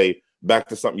would say, back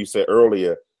to something you said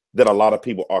earlier, that a lot of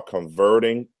people are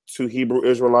converting to Hebrew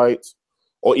Israelites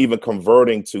or even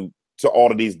converting to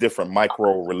all of these different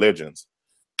micro religions.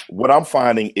 What I'm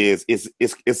finding is it's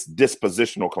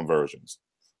dispositional conversions.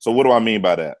 So what do I mean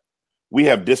by that? We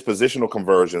have dispositional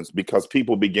conversions because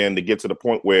people begin to get to the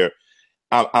point where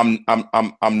I'm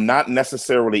not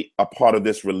necessarily a part of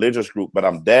this religious group, but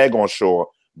I'm daggone sure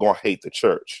gonna hate the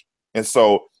church. And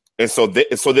so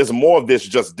there's more of this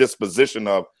just disposition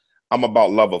of, I'm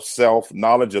about love of self,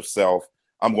 knowledge of self.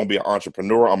 I'm gonna be an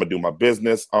entrepreneur. I'm gonna do my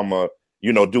business. I'm gonna,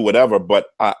 do whatever, but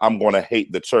I'm gonna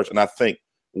hate the church. And I think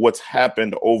what's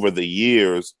happened over the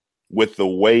years with the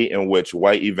way in which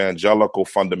white evangelical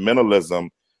fundamentalism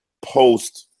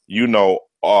post,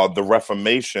 the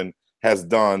Reformation has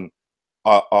done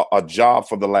a job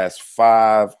for the last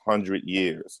 500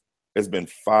 years. It's been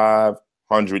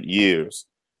 500 years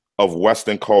of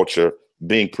Western culture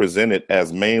being presented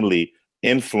as mainly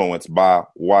influenced by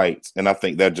whites, and I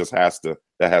think that just has to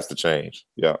change.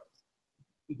 Yeah.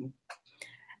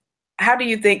 How do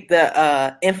you think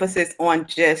the emphasis on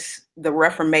just the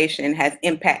Reformation has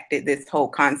impacted this whole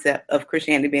concept of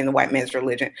Christianity being the white man's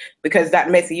religion? Because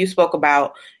Dr. Mason, you spoke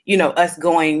about, us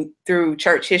going through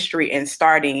church history and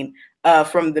starting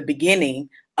from the beginning.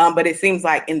 But it seems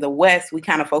like in the West, we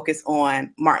kind of focus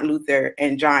on Martin Luther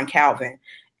and John Calvin.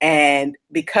 And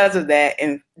because of that,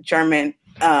 and German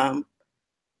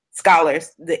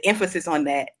scholars, the emphasis on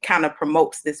that kind of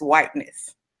promotes this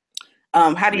whiteness.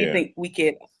 How do you think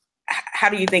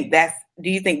do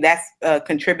you think that's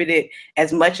contributed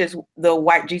as much as the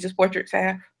white Jesus portraits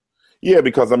have? Yeah,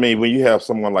 because when you have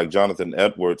someone like Jonathan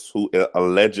Edwards who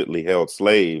allegedly held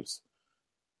slaves,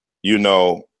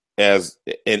 and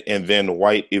then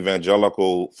white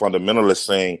evangelical fundamentalists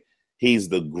saying he's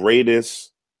the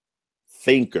greatest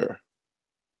thinker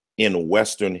in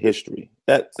Western history.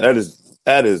 That is,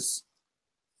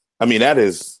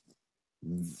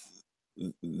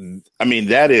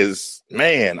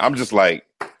 man, I'm just like,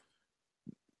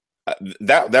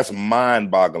 that's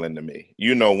mind-boggling to me.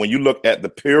 When you look at the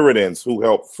Puritans who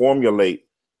helped formulate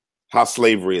how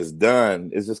slavery is done,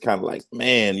 it's just kind of like,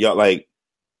 man, y'all like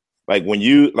when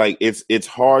you it's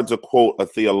hard to quote a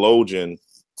theologian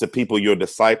to people you're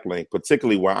discipling,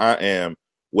 particularly where I am,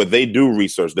 where they do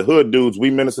research. The hood dudes we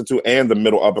minister to and the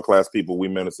middle upper class people we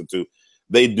minister to,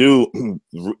 they do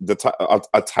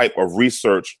a type of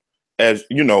research, as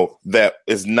that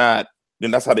is not.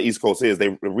 Then that's how the East Coast is.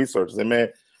 They research. Say, man,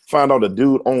 find out a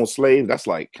dude owns slaves. That's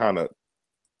like kind of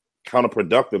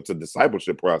counterproductive to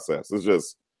discipleship process. It's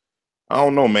just, I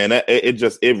don't know, man.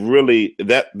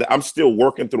 I'm still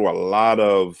working through a lot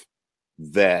of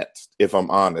that. If I'm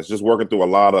honest, just working through a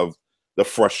lot of the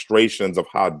frustrations of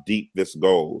how deep this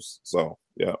goes. So,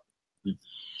 yeah.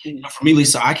 For me,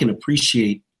 Lisa, I can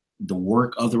appreciate the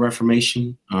work of the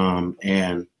Reformation.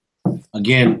 And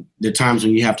again, there are times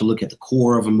when you have to look at the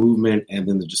core of a movement and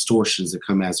then the distortions that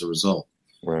come as a result.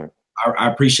 Right. I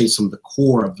appreciate some of the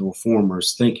core of the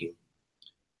reformers' thinking.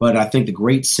 But I think the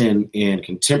great sin in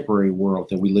contemporary world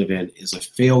that we live in is a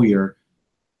failure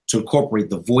to incorporate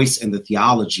the voice and the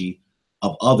theology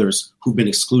of others who've been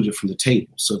excluded from the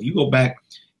table. So if you go back,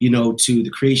 to the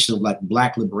creation of like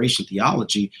Black liberation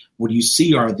theology, what you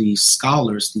see are these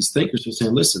scholars, these thinkers who are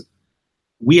saying, listen,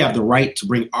 we have the right to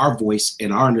bring our voice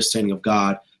and our understanding of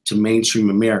God to mainstream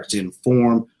America to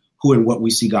inform who and what we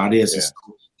see God is. Yeah. So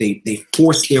they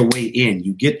force their way in.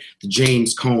 You get the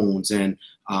James Cones and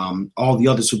all the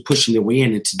others who are pushing their way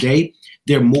in. And today,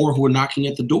 there are more who are knocking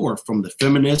at the door, from the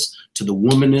feminists to the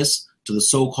womanists to the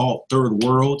so-called third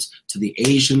worlds to the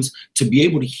Asians, to be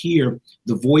able to hear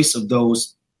the voice of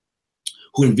those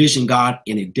who envision God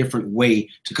in a different way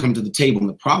to come to the table. And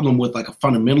the problem with like a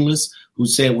fundamentalist who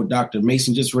said what Dr.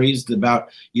 Mason just raised about,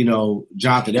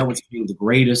 Jonathan Edwards being the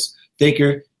greatest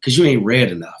thinker, because you ain't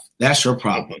read enough. That's your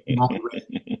problem. You don't read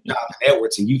Jonathan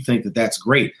Edwards and you think that that's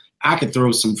great. I could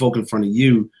throw some folk in front of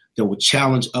you that would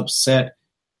challenge, upset,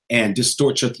 and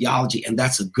distort your theology, and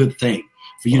that's a good thing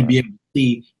for you to be able to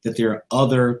see that there are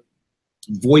other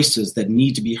voices that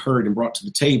need to be heard and brought to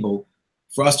the table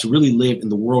for us to really live in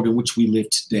the world in which we live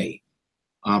today,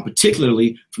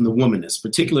 particularly from the womanists,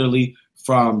 particularly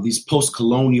from these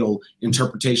post-colonial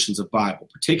interpretations of Bible,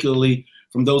 particularly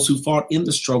from those who fought in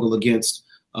the struggle against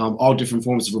all different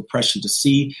forms of oppression, to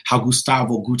see how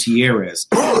Gustavo Gutierrez,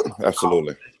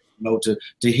 absolutely,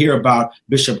 to hear about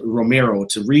Bishop Romero,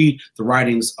 to read the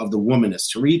writings of the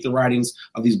womanists, to read the writings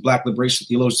of these Black liberation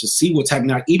theologians, to see what's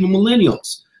happening now, even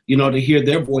millennials, to hear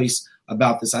their voice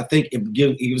about this. I think it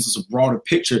gives us a broader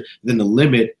picture than to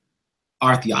limit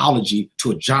our theology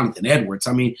to a Jonathan Edwards.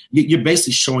 I mean, you're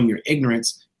basically showing your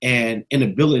ignorance and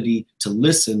inability to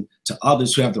listen to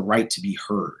others who have the right to be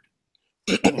heard.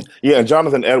 Yeah, and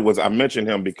Jonathan Edwards, I mentioned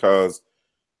him because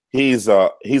he's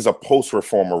a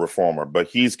post-reformer, but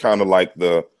he's kind of like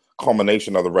the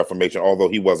culmination of the Reformation, although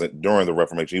he wasn't during the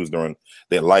Reformation, he was during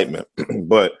the Enlightenment.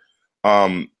 But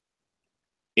and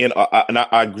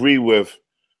I agree with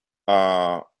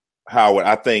Howard.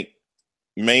 I think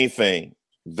main thing,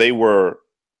 they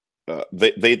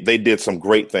did some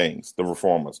great things, the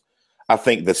reformers. I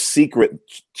think the secret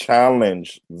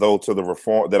challenge, though, to the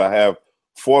reform that I have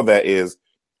for that is,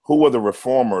 who were the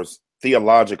reformers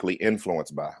theologically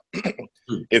influenced by?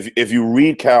 If you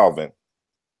read Calvin,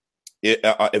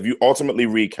 if you ultimately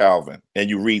read Calvin and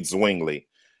you read Zwingli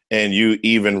and you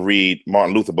even read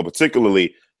Martin Luther, but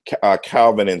particularly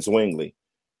Calvin and Zwingli,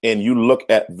 and you look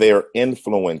at their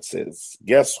influences,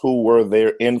 guess who were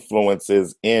their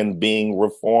influences in being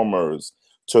reformers?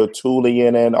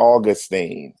 Tertullian and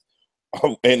Augustine.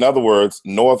 In other words,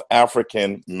 North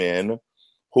African men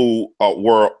who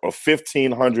were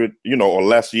 1,500, or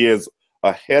less years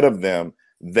ahead of them,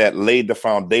 that laid the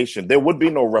foundation. There would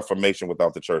be no Reformation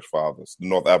without the church fathers, the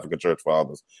North African church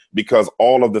fathers, because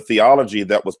all of the theology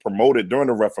that was promoted during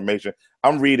the Reformation.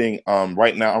 I'm reading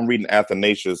right now. I'm reading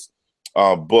Athanasius'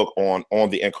 book on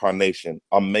the Incarnation.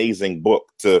 Amazing book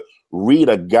to read.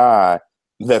 A guy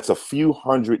that's a few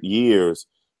hundred years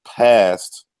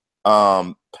past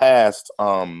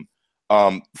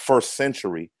first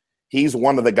century. He's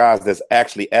one of the guys that's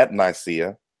actually at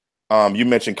Nicaea. You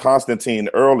mentioned Constantine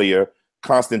earlier.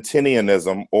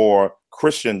 Constantinianism or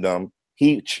Christendom.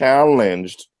 He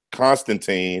challenged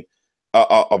Constantine,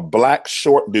 a black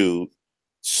short dude,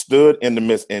 stood in the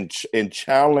midst and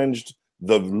challenged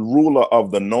the ruler of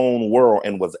the known world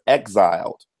and was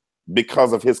exiled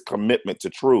because of his commitment to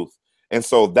truth. And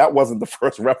so that wasn't the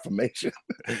first Reformation.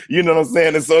 You know what I'm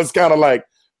saying? And so it's kind of like,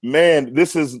 man,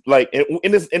 this is like, and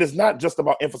it's not just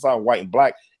about emphasizing white and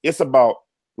black. It's about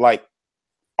like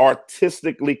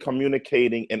artistically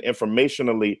communicating and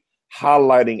informationally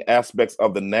highlighting aspects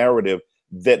of the narrative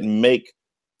that make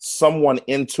someone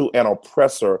into an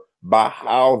oppressor by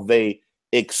how they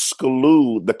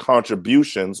exclude the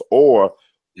contributions, or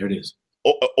there it is,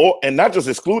 or and not just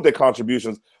exclude their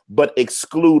contributions, but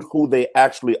exclude who they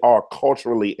actually are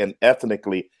culturally and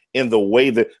ethnically in the way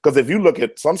that, because if you look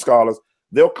at some scholars,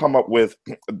 they'll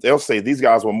say these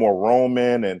guys were more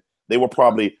Roman and they were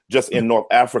probably just in North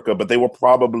Africa, but they were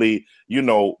probably,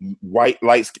 white,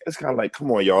 light skin. It's kind of like, come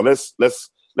on, y'all.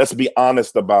 Let's be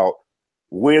honest about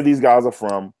where these guys are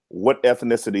from, what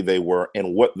ethnicity they were,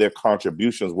 and what their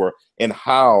contributions were, and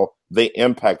how they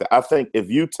impacted. I think if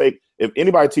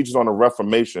anybody teaches on the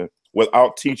Reformation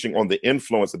without teaching on the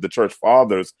influence that the church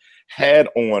fathers had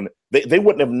on, they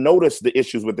wouldn't have noticed the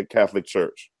issues with the Catholic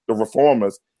Church, the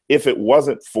reformers, if it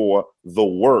wasn't for the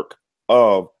work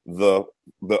of the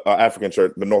African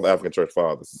church, the North African church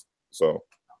fathers. So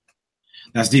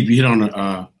that's deep. You hit on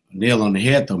a nail on the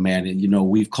head, though, man. And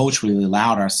we've culturally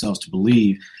allowed ourselves to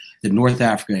believe that North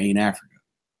Africa ain't Africa.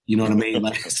 You know what I mean?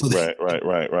 Like, so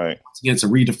right. It's a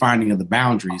redefining of the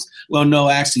boundaries. Well, no,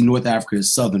 actually, North Africa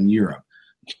is Southern Europe.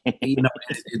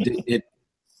 It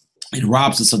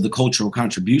robs us of the cultural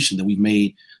contribution that we've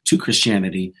made to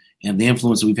Christianity and the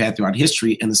influence that we've had throughout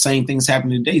history. And the same thing is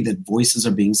happening today, that voices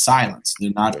are being silenced. They're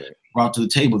not brought to the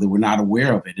table, that we're not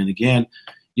aware of it. And again,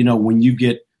 when you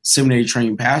get seminary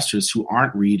trained pastors who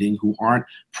aren't reading, who aren't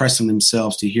pressing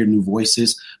themselves to hear new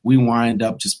voices, we wind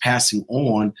up just passing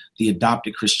on the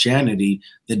adopted Christianity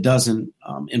that doesn't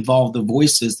involve the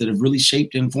voices that have really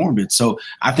shaped and informed it. So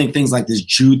I think things like this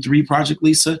Jude 3 project,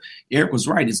 Lisa, Eric was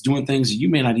right. It's doing things that you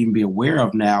may not even be aware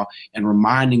of now and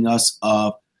reminding us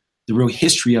of the real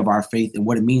history of our faith and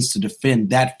what it means to defend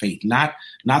that faith, not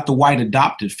the white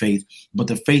adopted faith, but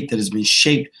the faith that has been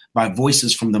shaped by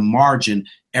voices from the margin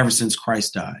ever since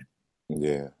Christ died.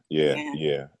 Yeah.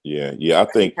 I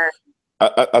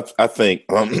think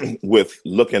with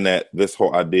looking at this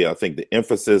whole idea, I think the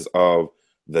emphasis of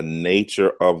the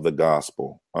nature of the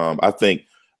gospel. I think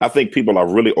people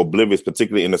are really oblivious,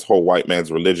 particularly in this whole white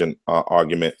man's religion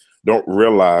argument. Don't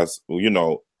realize,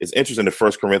 it's interesting that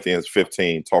 1 Corinthians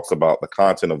 15 talks about the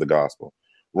content of the gospel.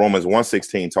 Romans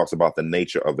 1:16 talks about the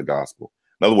nature of the gospel.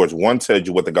 In other words, one tells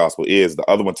you what the gospel is, the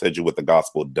other one tells you what the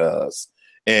gospel does.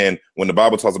 And when the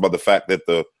Bible talks about the fact that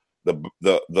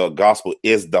the gospel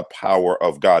is the power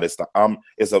of God, it's the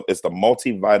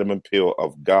multivitamin pill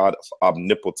of God's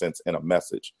omnipotence in a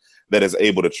message that is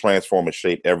able to transform and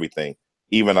shape everything,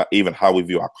 even how we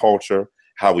view our culture,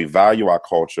 how we value our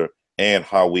culture, and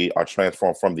how we are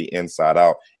transformed from the inside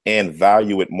out and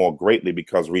value it more greatly,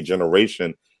 because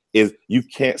regeneration is, you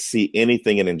can't see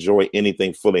anything and enjoy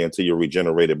anything fully until you're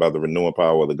regenerated by the renewing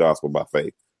power of the gospel by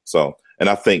faith. So, and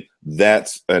I think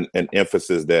that's an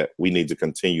emphasis that we need to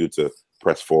continue to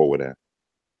press forward at.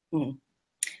 Mm-hmm.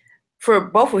 For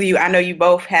both of you, I know you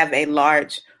both have a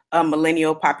large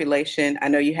millennial population. I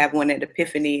know you have one at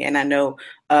Epiphany, and I know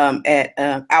at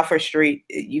Alfred Street,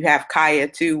 you have Kaya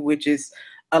too, which is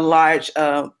a large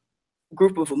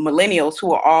group of millennials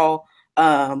who are all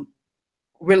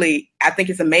really, I think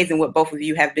it's amazing what both of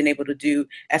you have been able to do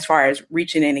as far as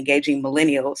reaching and engaging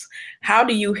millennials. How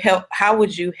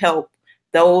would you help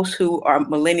those who are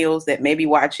millennials that may be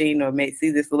watching or may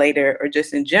see this later, or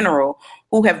just in general,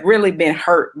 who have really been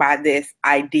hurt by this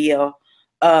idea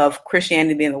of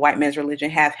Christianity being the white man's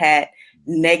religion, have had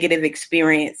negative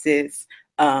experiences?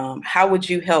 How would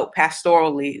you help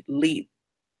pastorally lead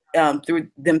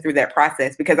through that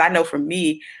process. Because I know for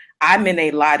me, I'm in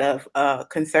a lot of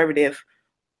conservative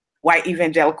white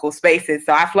evangelical spaces.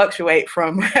 So I fluctuate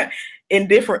from in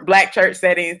different Black church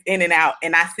settings, in and out.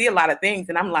 And I see a lot of things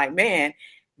and I'm like, man,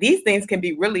 these things can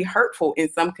be really hurtful in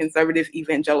some conservative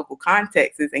evangelical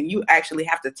contexts. And you actually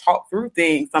have to talk through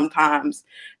things sometimes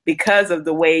because of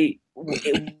the way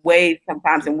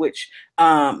sometimes in which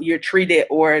you're treated,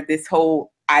 or this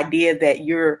whole idea that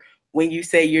when you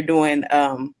say you're doing,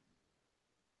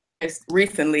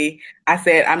 recently I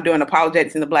said I'm doing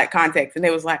apologetics in the Black context, and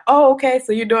they was like, oh, okay,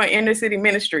 so you're doing inner city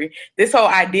ministry. This whole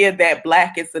idea that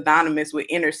Black is synonymous with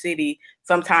inner city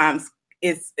sometimes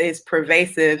is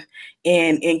pervasive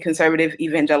in conservative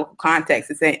evangelical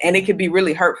contexts, and it could be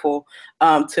really hurtful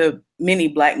to many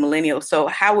Black millennials. So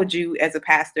how would you as a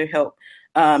pastor help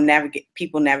navigate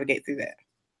through that?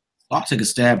 I'll take a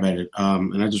stab at it,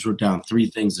 and I just wrote down 3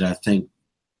 things that I think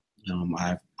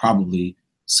I've probably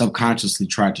subconsciously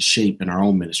tried to shape in our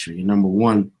own ministry. And number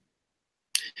 1,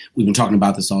 we've been talking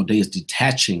about this all day, is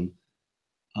detaching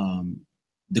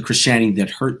the Christianity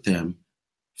that hurt them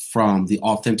from the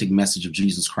authentic message of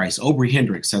Jesus Christ. Obery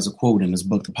Hendricks has a quote in his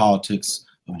book, The Politics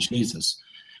of Jesus,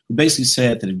 who basically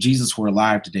said that if Jesus were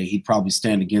alive today, he'd probably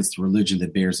stand against the religion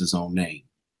that bears his own name.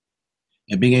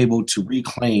 And being able to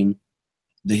reclaim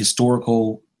the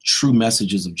historical, true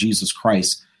messages of Jesus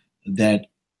Christ that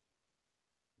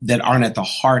aren't at the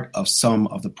heart of some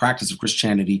of the practice of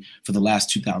Christianity for the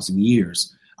last 2,000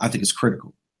 years, I think is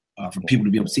critical for people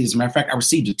to be able to see. As a matter of fact, I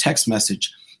received a text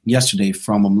message yesterday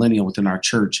from a millennial within our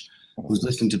church who was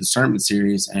listening to the sermon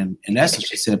series. And in essence,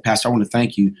 she said, Pastor, I want to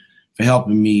thank you for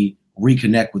helping me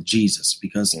reconnect with Jesus,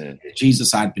 because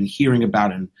Jesus I'd been hearing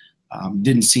about and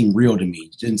didn't seem real to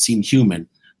me, didn't seem human,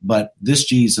 but this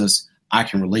Jesus I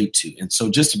can relate to. And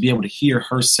so just to be able to hear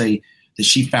her say that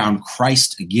she found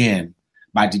Christ again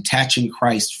by detaching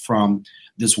Christ from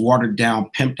this watered down,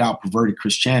 pimped out, perverted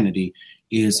Christianity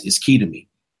is key to me.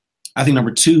 I think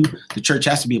number 2, the church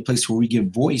has to be a place where we give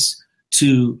voice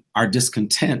to our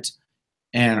discontent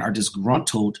and our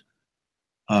disgruntled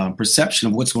perception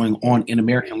of what's going on in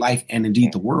American life and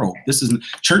indeed the world.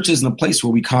 Church isn't a place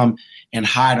where we come and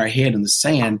hide our head in the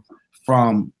sand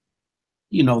from,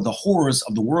 the horrors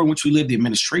of the world in which we live, the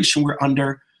administration we're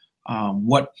under,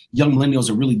 what young millennials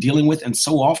are really dealing with. And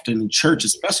so often in church,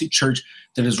 especially church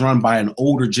that is run by an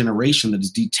older generation that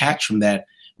is detached from that,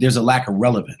 there's a lack of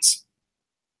relevance.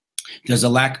 There's a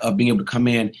lack of being able to come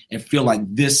in and feel like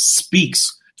this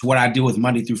speaks to what I deal with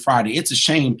Monday through Friday. It's a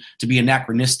shame to be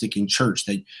anachronistic in church,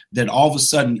 that all of a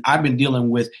sudden I've been dealing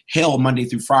with hell Monday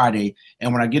through Friday,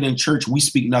 and when I get in church, we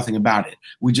speak nothing about it.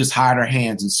 We just hide our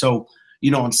hands. And so,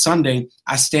 on Sunday,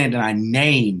 I stand and I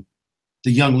name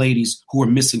the young ladies who are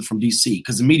missing from DC,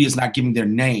 because the media is not giving their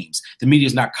names. The media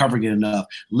is not covering it enough.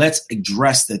 Let's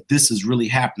address that this is really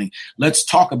happening. Let's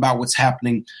talk about what's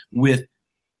happening with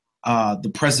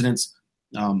the president's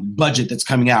budget that's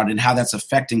coming out and how that's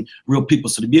affecting real people.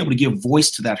 So to be able to give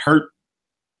voice to that hurt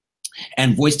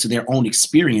and voice to their own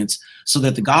experience, so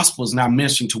that the gospel is now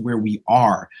ministering to where we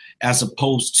are, as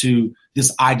opposed to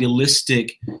this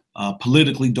idealistic,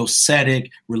 politically docetic,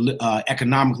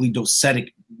 economically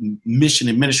docetic mission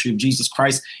and ministry of Jesus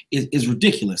Christ is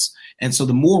ridiculous. And so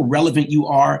the more relevant you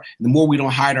are, the more we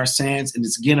don't hide our sands, and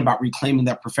it's again about reclaiming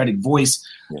that prophetic voice.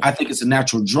 Yeah. I think it's a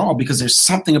natural draw, because there's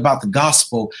something about the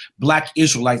gospel Black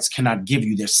Israelites cannot give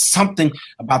you. There's something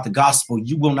about the gospel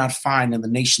you will not find in the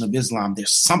Nation of Islam.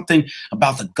 There's something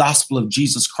about the gospel of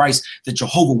Jesus Christ that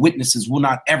Jehovah's Witnesses will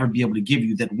not ever be able to give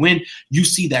you. That when you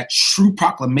see that true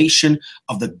proclamation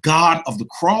of the God of the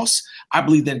cross, I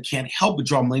believe that it can't help but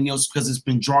draw millennials, because it's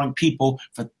been drawing people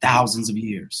for thousands of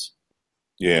years.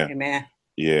 Yeah. Amen.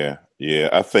 Yeah.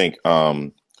 I think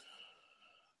a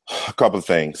couple of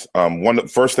things.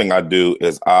 First thing I do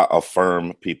is I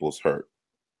affirm people's hurt.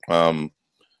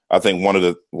 I think one of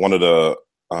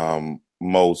the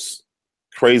most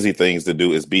crazy things to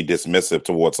do is be dismissive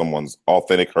towards someone's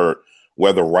authentic hurt,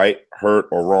 whether right hurt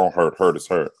or wrong hurt. Hurt is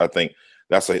hurt. I think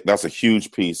that's a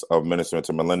huge piece of ministering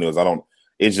to millennials.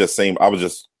 I was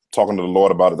just talking to the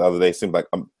Lord about it the other day. It seems like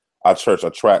our church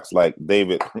attracts, like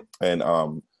David and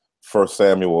 1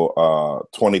 Samuel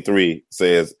 23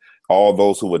 says, all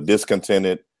those who were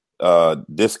discontented,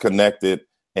 disconnected,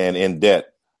 and in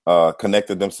debt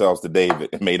connected themselves to David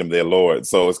and made him their Lord.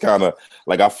 So it's kind of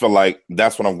like, I feel like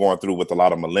that's what I'm going through with a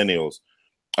lot of millennials.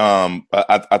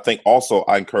 I think also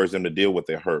I encourage them to deal with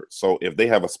their hurt. So if they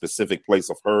have a specific place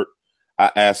of hurt,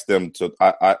 I ask them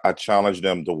I challenge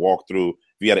them to walk through.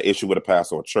 If you had an issue with a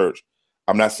pastor or church,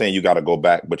 I'm not saying you got to go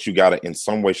back, but you got to, in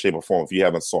some way, shape, or form, if you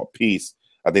haven't sought peace,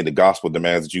 I think the gospel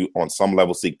demands that you on some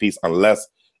level seek peace, unless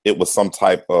it was some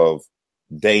type of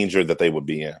danger that they would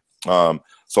be in.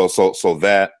 So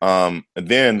that, and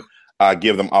then I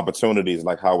give them opportunities,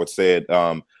 like Howard said.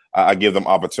 I give them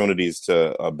opportunities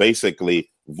to basically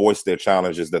voice their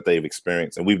challenges that they've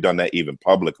experienced, and we've done that even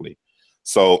publicly.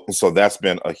 So that's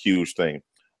been a huge thing.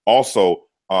 Also,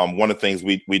 one of the things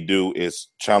we do is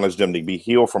challenge them to be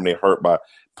healed from their hurt by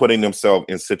putting themselves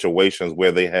in situations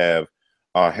where they have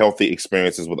healthy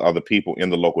experiences with other people in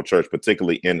the local church,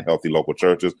 particularly in healthy local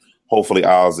churches. Hopefully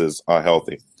ours is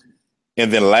healthy.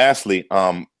 And then lastly,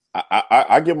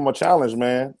 I give them a challenge,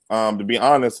 man. To be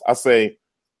honest,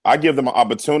 I give them an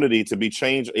opportunity to be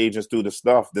change agents through the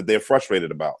stuff that they're frustrated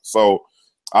about. So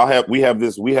when we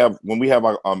have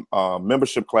our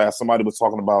membership class, somebody was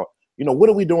talking about, what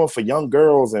are we doing for young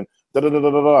girls and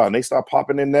da-da-da-da-da-da, and they start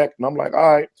popping their neck. And I'm like,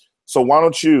 all right, so why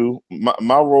don't you,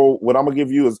 my role, what I'm going to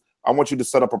give you is I want you to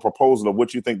set up a proposal of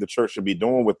what you think the church should be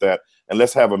doing with that. And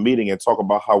let's have a meeting and talk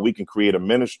about how we can create a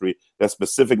ministry that's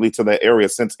specifically to that area,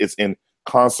 since it's in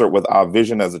concert with our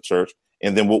vision as a church.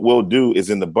 And then what we'll do is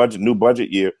in the new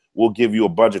budget year, we'll give you a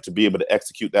budget to be able to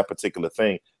execute that particular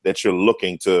thing that you're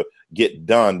looking to get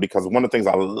done. Because one of the things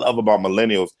I love about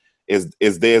millennials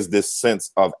is there's this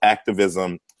sense of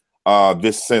activism,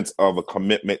 this sense of a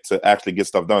commitment to actually get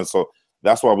stuff done. So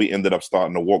that's why we ended up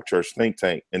starting the Woke Church think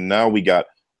tank. And now we got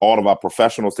all of our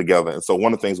professionals together. And so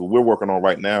one of the things we're working on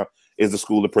right now is the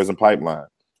school to prison pipeline.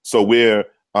 So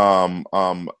I'm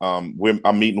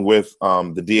meeting with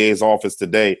the DA's office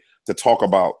today to talk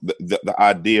about the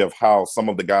idea of how some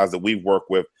of the guys that we've worked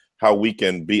with, how we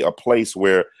can be a place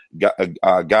where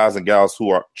guys and gals who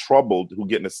are troubled, who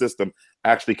get in the system,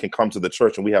 actually can come to the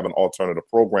church, and we have an alternative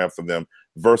program for them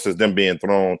versus them being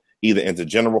thrown either into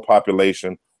general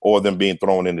population or them being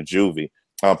thrown into juvie.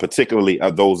 Particularly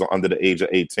those are under the age of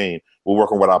 18. We're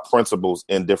working with our principals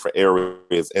in different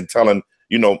areas and telling,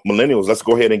 millennials, let's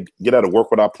go ahead and get out of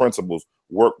work with our principals,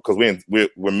 because we're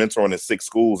mentoring in 6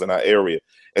 schools in our area.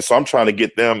 And so I'm trying to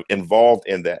get them involved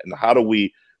in that. And how do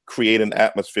we create an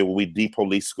atmosphere where we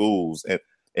depolice schools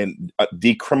and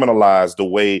decriminalize the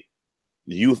way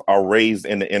youth are raised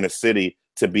in the inner city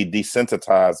to be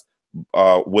desensitized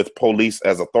with police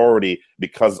as authority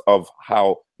because of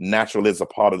how natural is a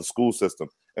part of the school system.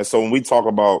 And so when we talk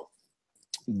about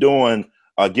getting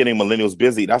millennials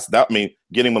busy, that means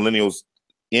getting millennials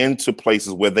into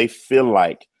places where they feel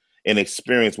like and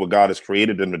experience what God has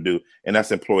created them to do, and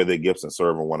that's employ their gifts and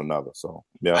serving one another. So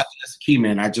yeah, that's key,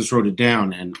 man. I just wrote it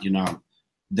down, and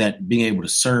that being able to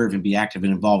serve and be active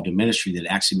and involved in ministry,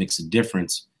 that actually makes a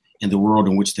difference in the world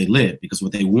in which they live, because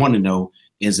what they want to know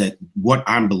is that what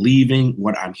I'm believing,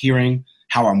 what I'm hearing,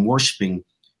 how I'm worshiping,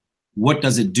 what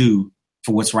does it do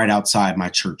for what's right outside my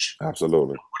church?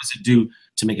 Absolutely. What does it do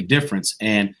to make a difference?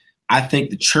 And I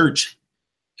think the church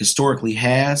historically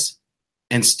has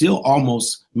and still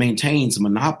almost maintains a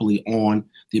monopoly on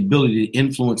the ability to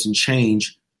influence and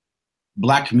change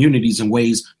Black communities in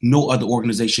ways no other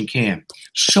organization can.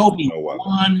 Show me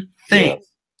one thing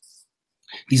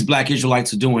these Black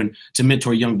Israelites are doing to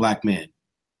mentor young Black men.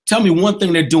 Tell me one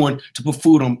thing they're doing to put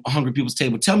food on hungry people's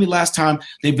table. Tell me last time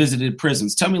they visited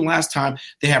prisons. Tell me last time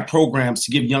they had programs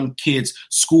to give young kids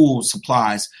school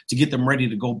supplies to get them ready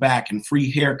to go back, and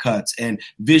free haircuts and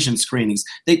vision screenings.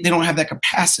 They don't have that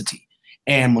capacity.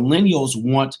 And millennials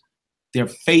want their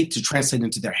faith to translate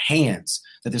into their hands,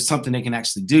 that there's something they can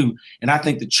actually do. And I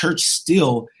think the church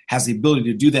still has the ability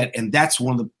to do that. And that's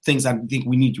one of the things I think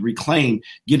we need to reclaim,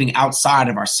 getting outside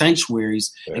of our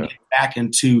sanctuaries and getting back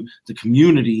into the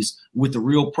communities with the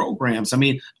real programs. I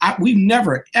mean, we've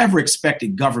never, ever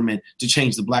expected government to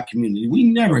change the Black community. We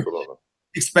never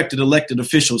expected elected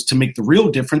officials to make the real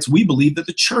difference. We believe that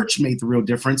the church made the real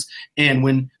difference. And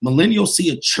when millennials see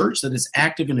a church that is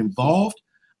active and involved,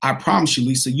 I promise you,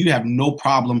 Lisa, you have no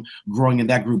problem growing in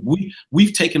that group.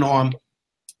 We've taken on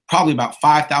probably about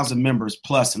 5,000 members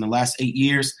plus in the last 8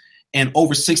 years, and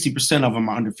over 60% of them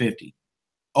are under 50,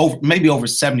 maybe over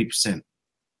 70%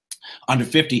 under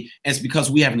 50. And it's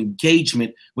because we have an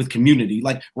engagement with community.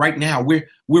 Like right now, we're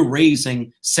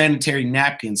raising sanitary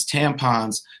napkins,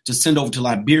 tampons to send over to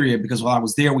Liberia, because while I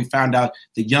was there, we found out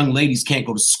that young ladies can't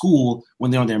go to school when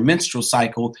they're on their menstrual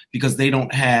cycle because they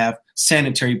don't have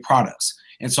sanitary products.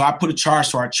 And so I put a charge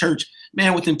to our church,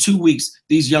 man, within 2 weeks,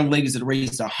 these young ladies had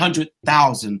raised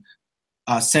 100,000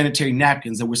 sanitary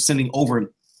napkins that we're sending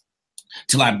over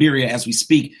to Liberia as we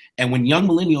speak. And when young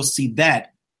millennials see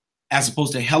that, as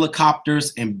opposed to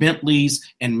helicopters and Bentleys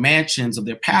and mansions of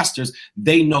their pastors,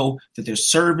 they know that their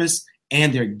service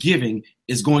and their giving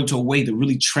is going to a way that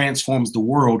really transforms the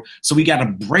world. So we got to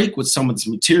break with some of this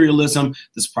materialism,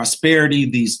 this prosperity,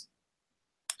 these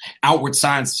outward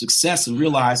signs of success, and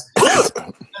realize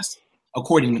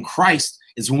according to Christ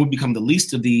is when we become the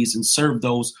least of these and serve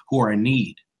those who are in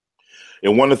need.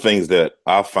 And one of the things that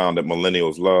I found that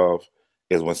millennials love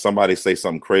is when somebody say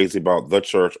something crazy about the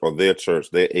church or their church,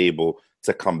 they're able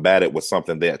to combat it with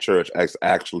something their church is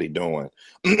actually doing.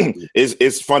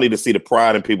 It's funny to see the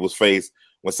pride in people's face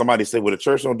when somebody say, well, the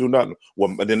church don't do nothing.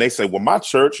 Well, then they say, well, my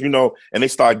church, and they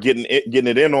start getting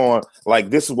it in on like,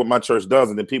 this is what my church does.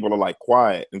 And then people are like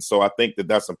quiet. And so I think that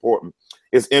that's important.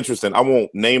 It's interesting. I won't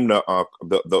name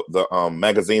the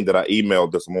magazine that I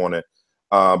emailed this morning,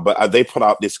 but they put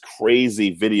out this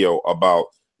crazy video about,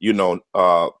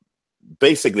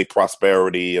 basically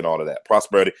prosperity and all of that,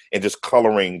 prosperity and just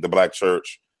coloring the Black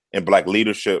church and Black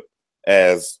leadership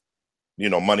as,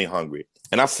 money hungry.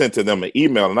 And I sent to them an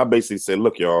email and I basically said,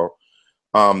 look, y'all,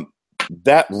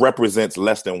 that represents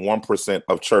less than 1%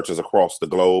 of churches across the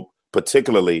globe,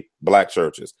 particularly Black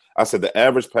churches. I said, the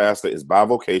average pastor is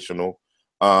bivocational,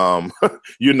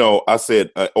 I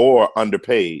said, or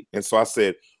underpaid. And so I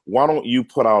said, why don't you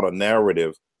put out a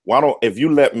narrative? If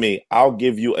you let me, I'll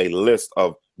give you a list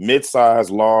of mid-sized,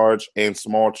 large, and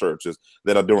small churches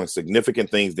that are doing significant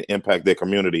things to impact their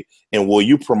community. And will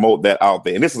you promote that out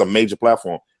there? And this is a major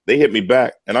platform. They hit me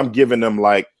back, and I'm giving them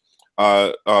like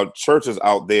churches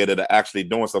out there that are actually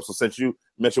doing stuff. So since you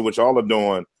mentioned what y'all are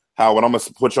doing, Howard, I'm going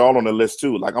to put y'all on the list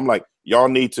too. Like, I'm like, y'all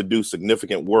need to do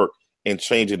significant work in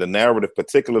changing the narrative.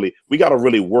 Particularly, we got to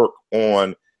really work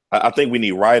on, I think we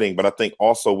need writing, but I think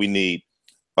also we need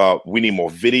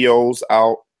more videos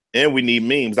out. And we need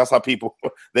memes. That's how people,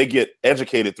 they get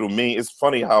educated through memes. It's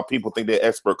funny how people think they're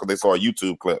expert because they saw a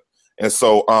YouTube clip. And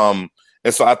so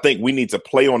I think we need to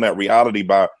play on that reality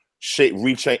by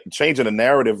changing the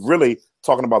narrative, really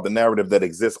talking about the narrative that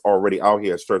exists already out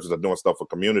here as churches are doing stuff for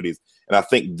communities. And I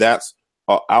think that's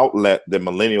an outlet that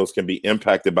millennials can be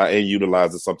impacted by and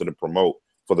utilize as something to promote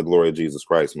for the glory of Jesus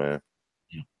Christ, man.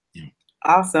 Yeah.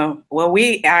 Awesome. Well,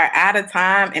 we are out of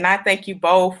time, and I thank you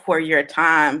both for your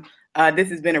time. This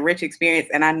has been a rich experience,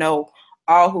 and I know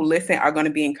all who listen are going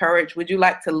to be encouraged. Would you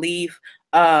like to leave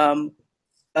us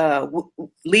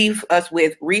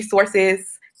with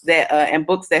resources that and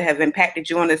books that have impacted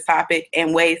you on this topic,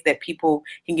 and ways that people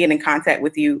can get in contact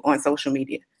with you on social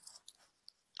media?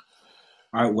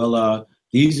 All right. Well, the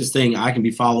easiest thing, I can be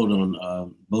followed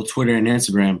on both Twitter and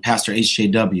Instagram, Pastor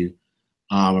HJW,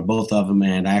 or both of them,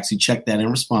 and I actually check that and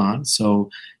respond. So,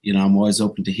 I'm always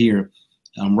open to hear.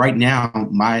 Right now,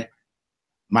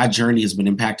 my journey has been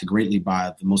impacted greatly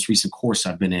by the most recent course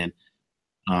I've been in.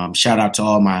 Shout out to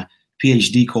all my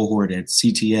PhD cohort at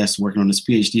CTS working on this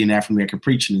PhD in African American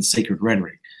preaching and sacred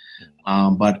rhetoric.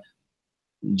 But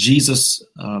Jesus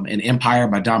and Empire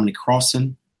by Dominic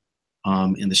Crossan,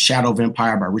 In the Shadow of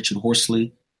Empire by Richard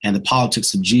Horsley, and The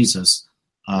Politics of Jesus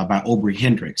by Aubrey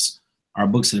Hendricks are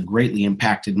books that have greatly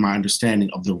impacted my understanding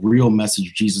of the real message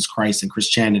of Jesus Christ and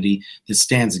Christianity that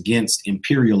stands against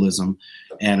imperialism.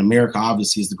 And America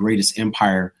obviously is the greatest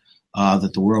empire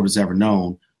that the world has ever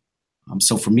known.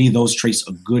 So for me, those trace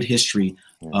a good history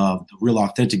of the real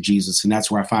authentic Jesus. And that's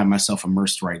where I find myself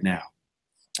immersed right now.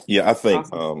 Yeah, I think,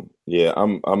 awesome.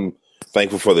 I'm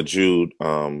thankful for the Jude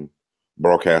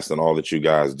broadcast and all that you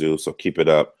guys do. So keep it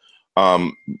up.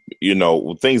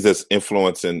 Things that's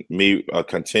influencing me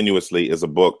continuously is a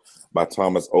book by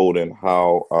Thomas Oden,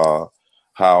 How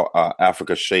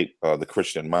Africa Shaped the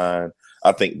Christian Mind.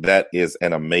 I think that is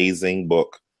an amazing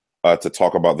book to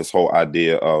talk about this whole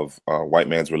idea of white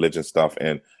man's religion stuff,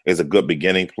 and is a good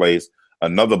beginning place.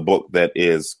 Another book that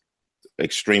is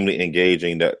extremely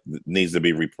engaging that needs to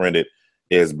be reprinted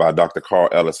is by Dr. Carl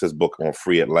Ellis, his book on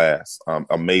Free at Last.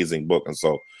 Amazing book. And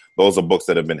so those are books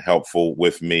that have been helpful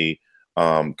with me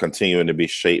continuing to be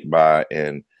shaped by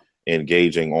and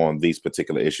engaging on these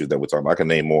particular issues that we're talking about. I can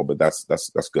name more, but that's a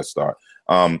good start.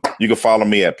 You can follow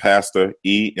me at Pastor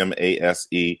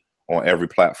EMASE on every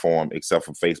platform except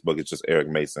for Facebook. It's just Eric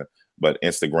Mason, but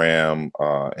Instagram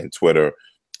and Twitter.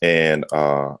 And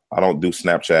I don't do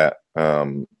Snapchat.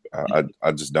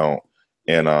 I just don't.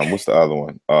 And what's the other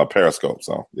one? Periscope.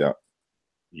 So yeah.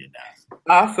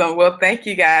 Awesome. Well, thank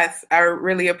you guys. I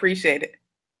really appreciate it.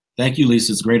 Thank you,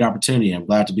 Lisa. It's a great opportunity. I'm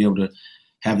glad to be able to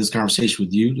have this conversation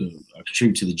with you, to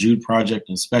contribute to the Jude Project,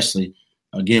 and especially,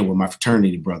 again, with my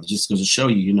fraternity brother. Just goes to show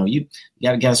you, you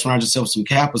got to surround yourself with some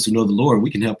Kappas who know the Lord.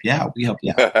 We can help you out. We help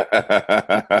you out.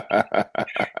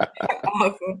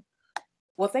 Awesome.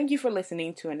 Well, thank you for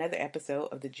listening to another episode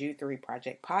of the Jude 3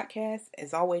 Project podcast.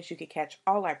 As always, you can catch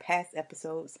all our past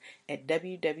episodes at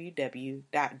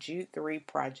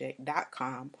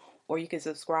www.jude3project.com, or you can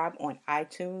subscribe on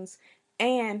iTunes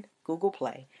and Google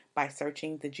Play. by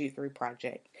searching the Jude 3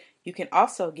 Project. You can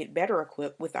also get better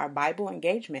equipped with our Bible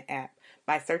Engagement app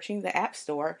by searching the App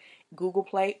Store, Google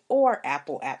Play, or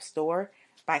Apple App Store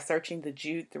by searching the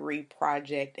Jude 3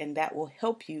 Project, and that will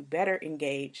help you better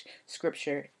engage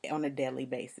Scripture on a daily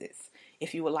basis.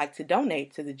 If you would like to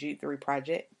donate to the Jude 3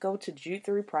 Project, go to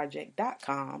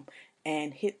jude3project.com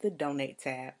and hit the donate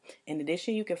tab. In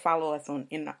addition, you can follow us on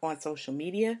social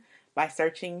media by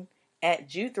searching at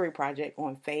Jude 3 Project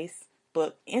on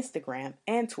Facebook, Instagram,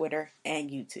 and Twitter,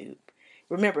 and YouTube.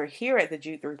 Remember, here at the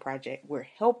Jude 3 Project, we're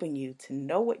helping you to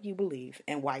know what you believe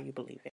and why you believe it.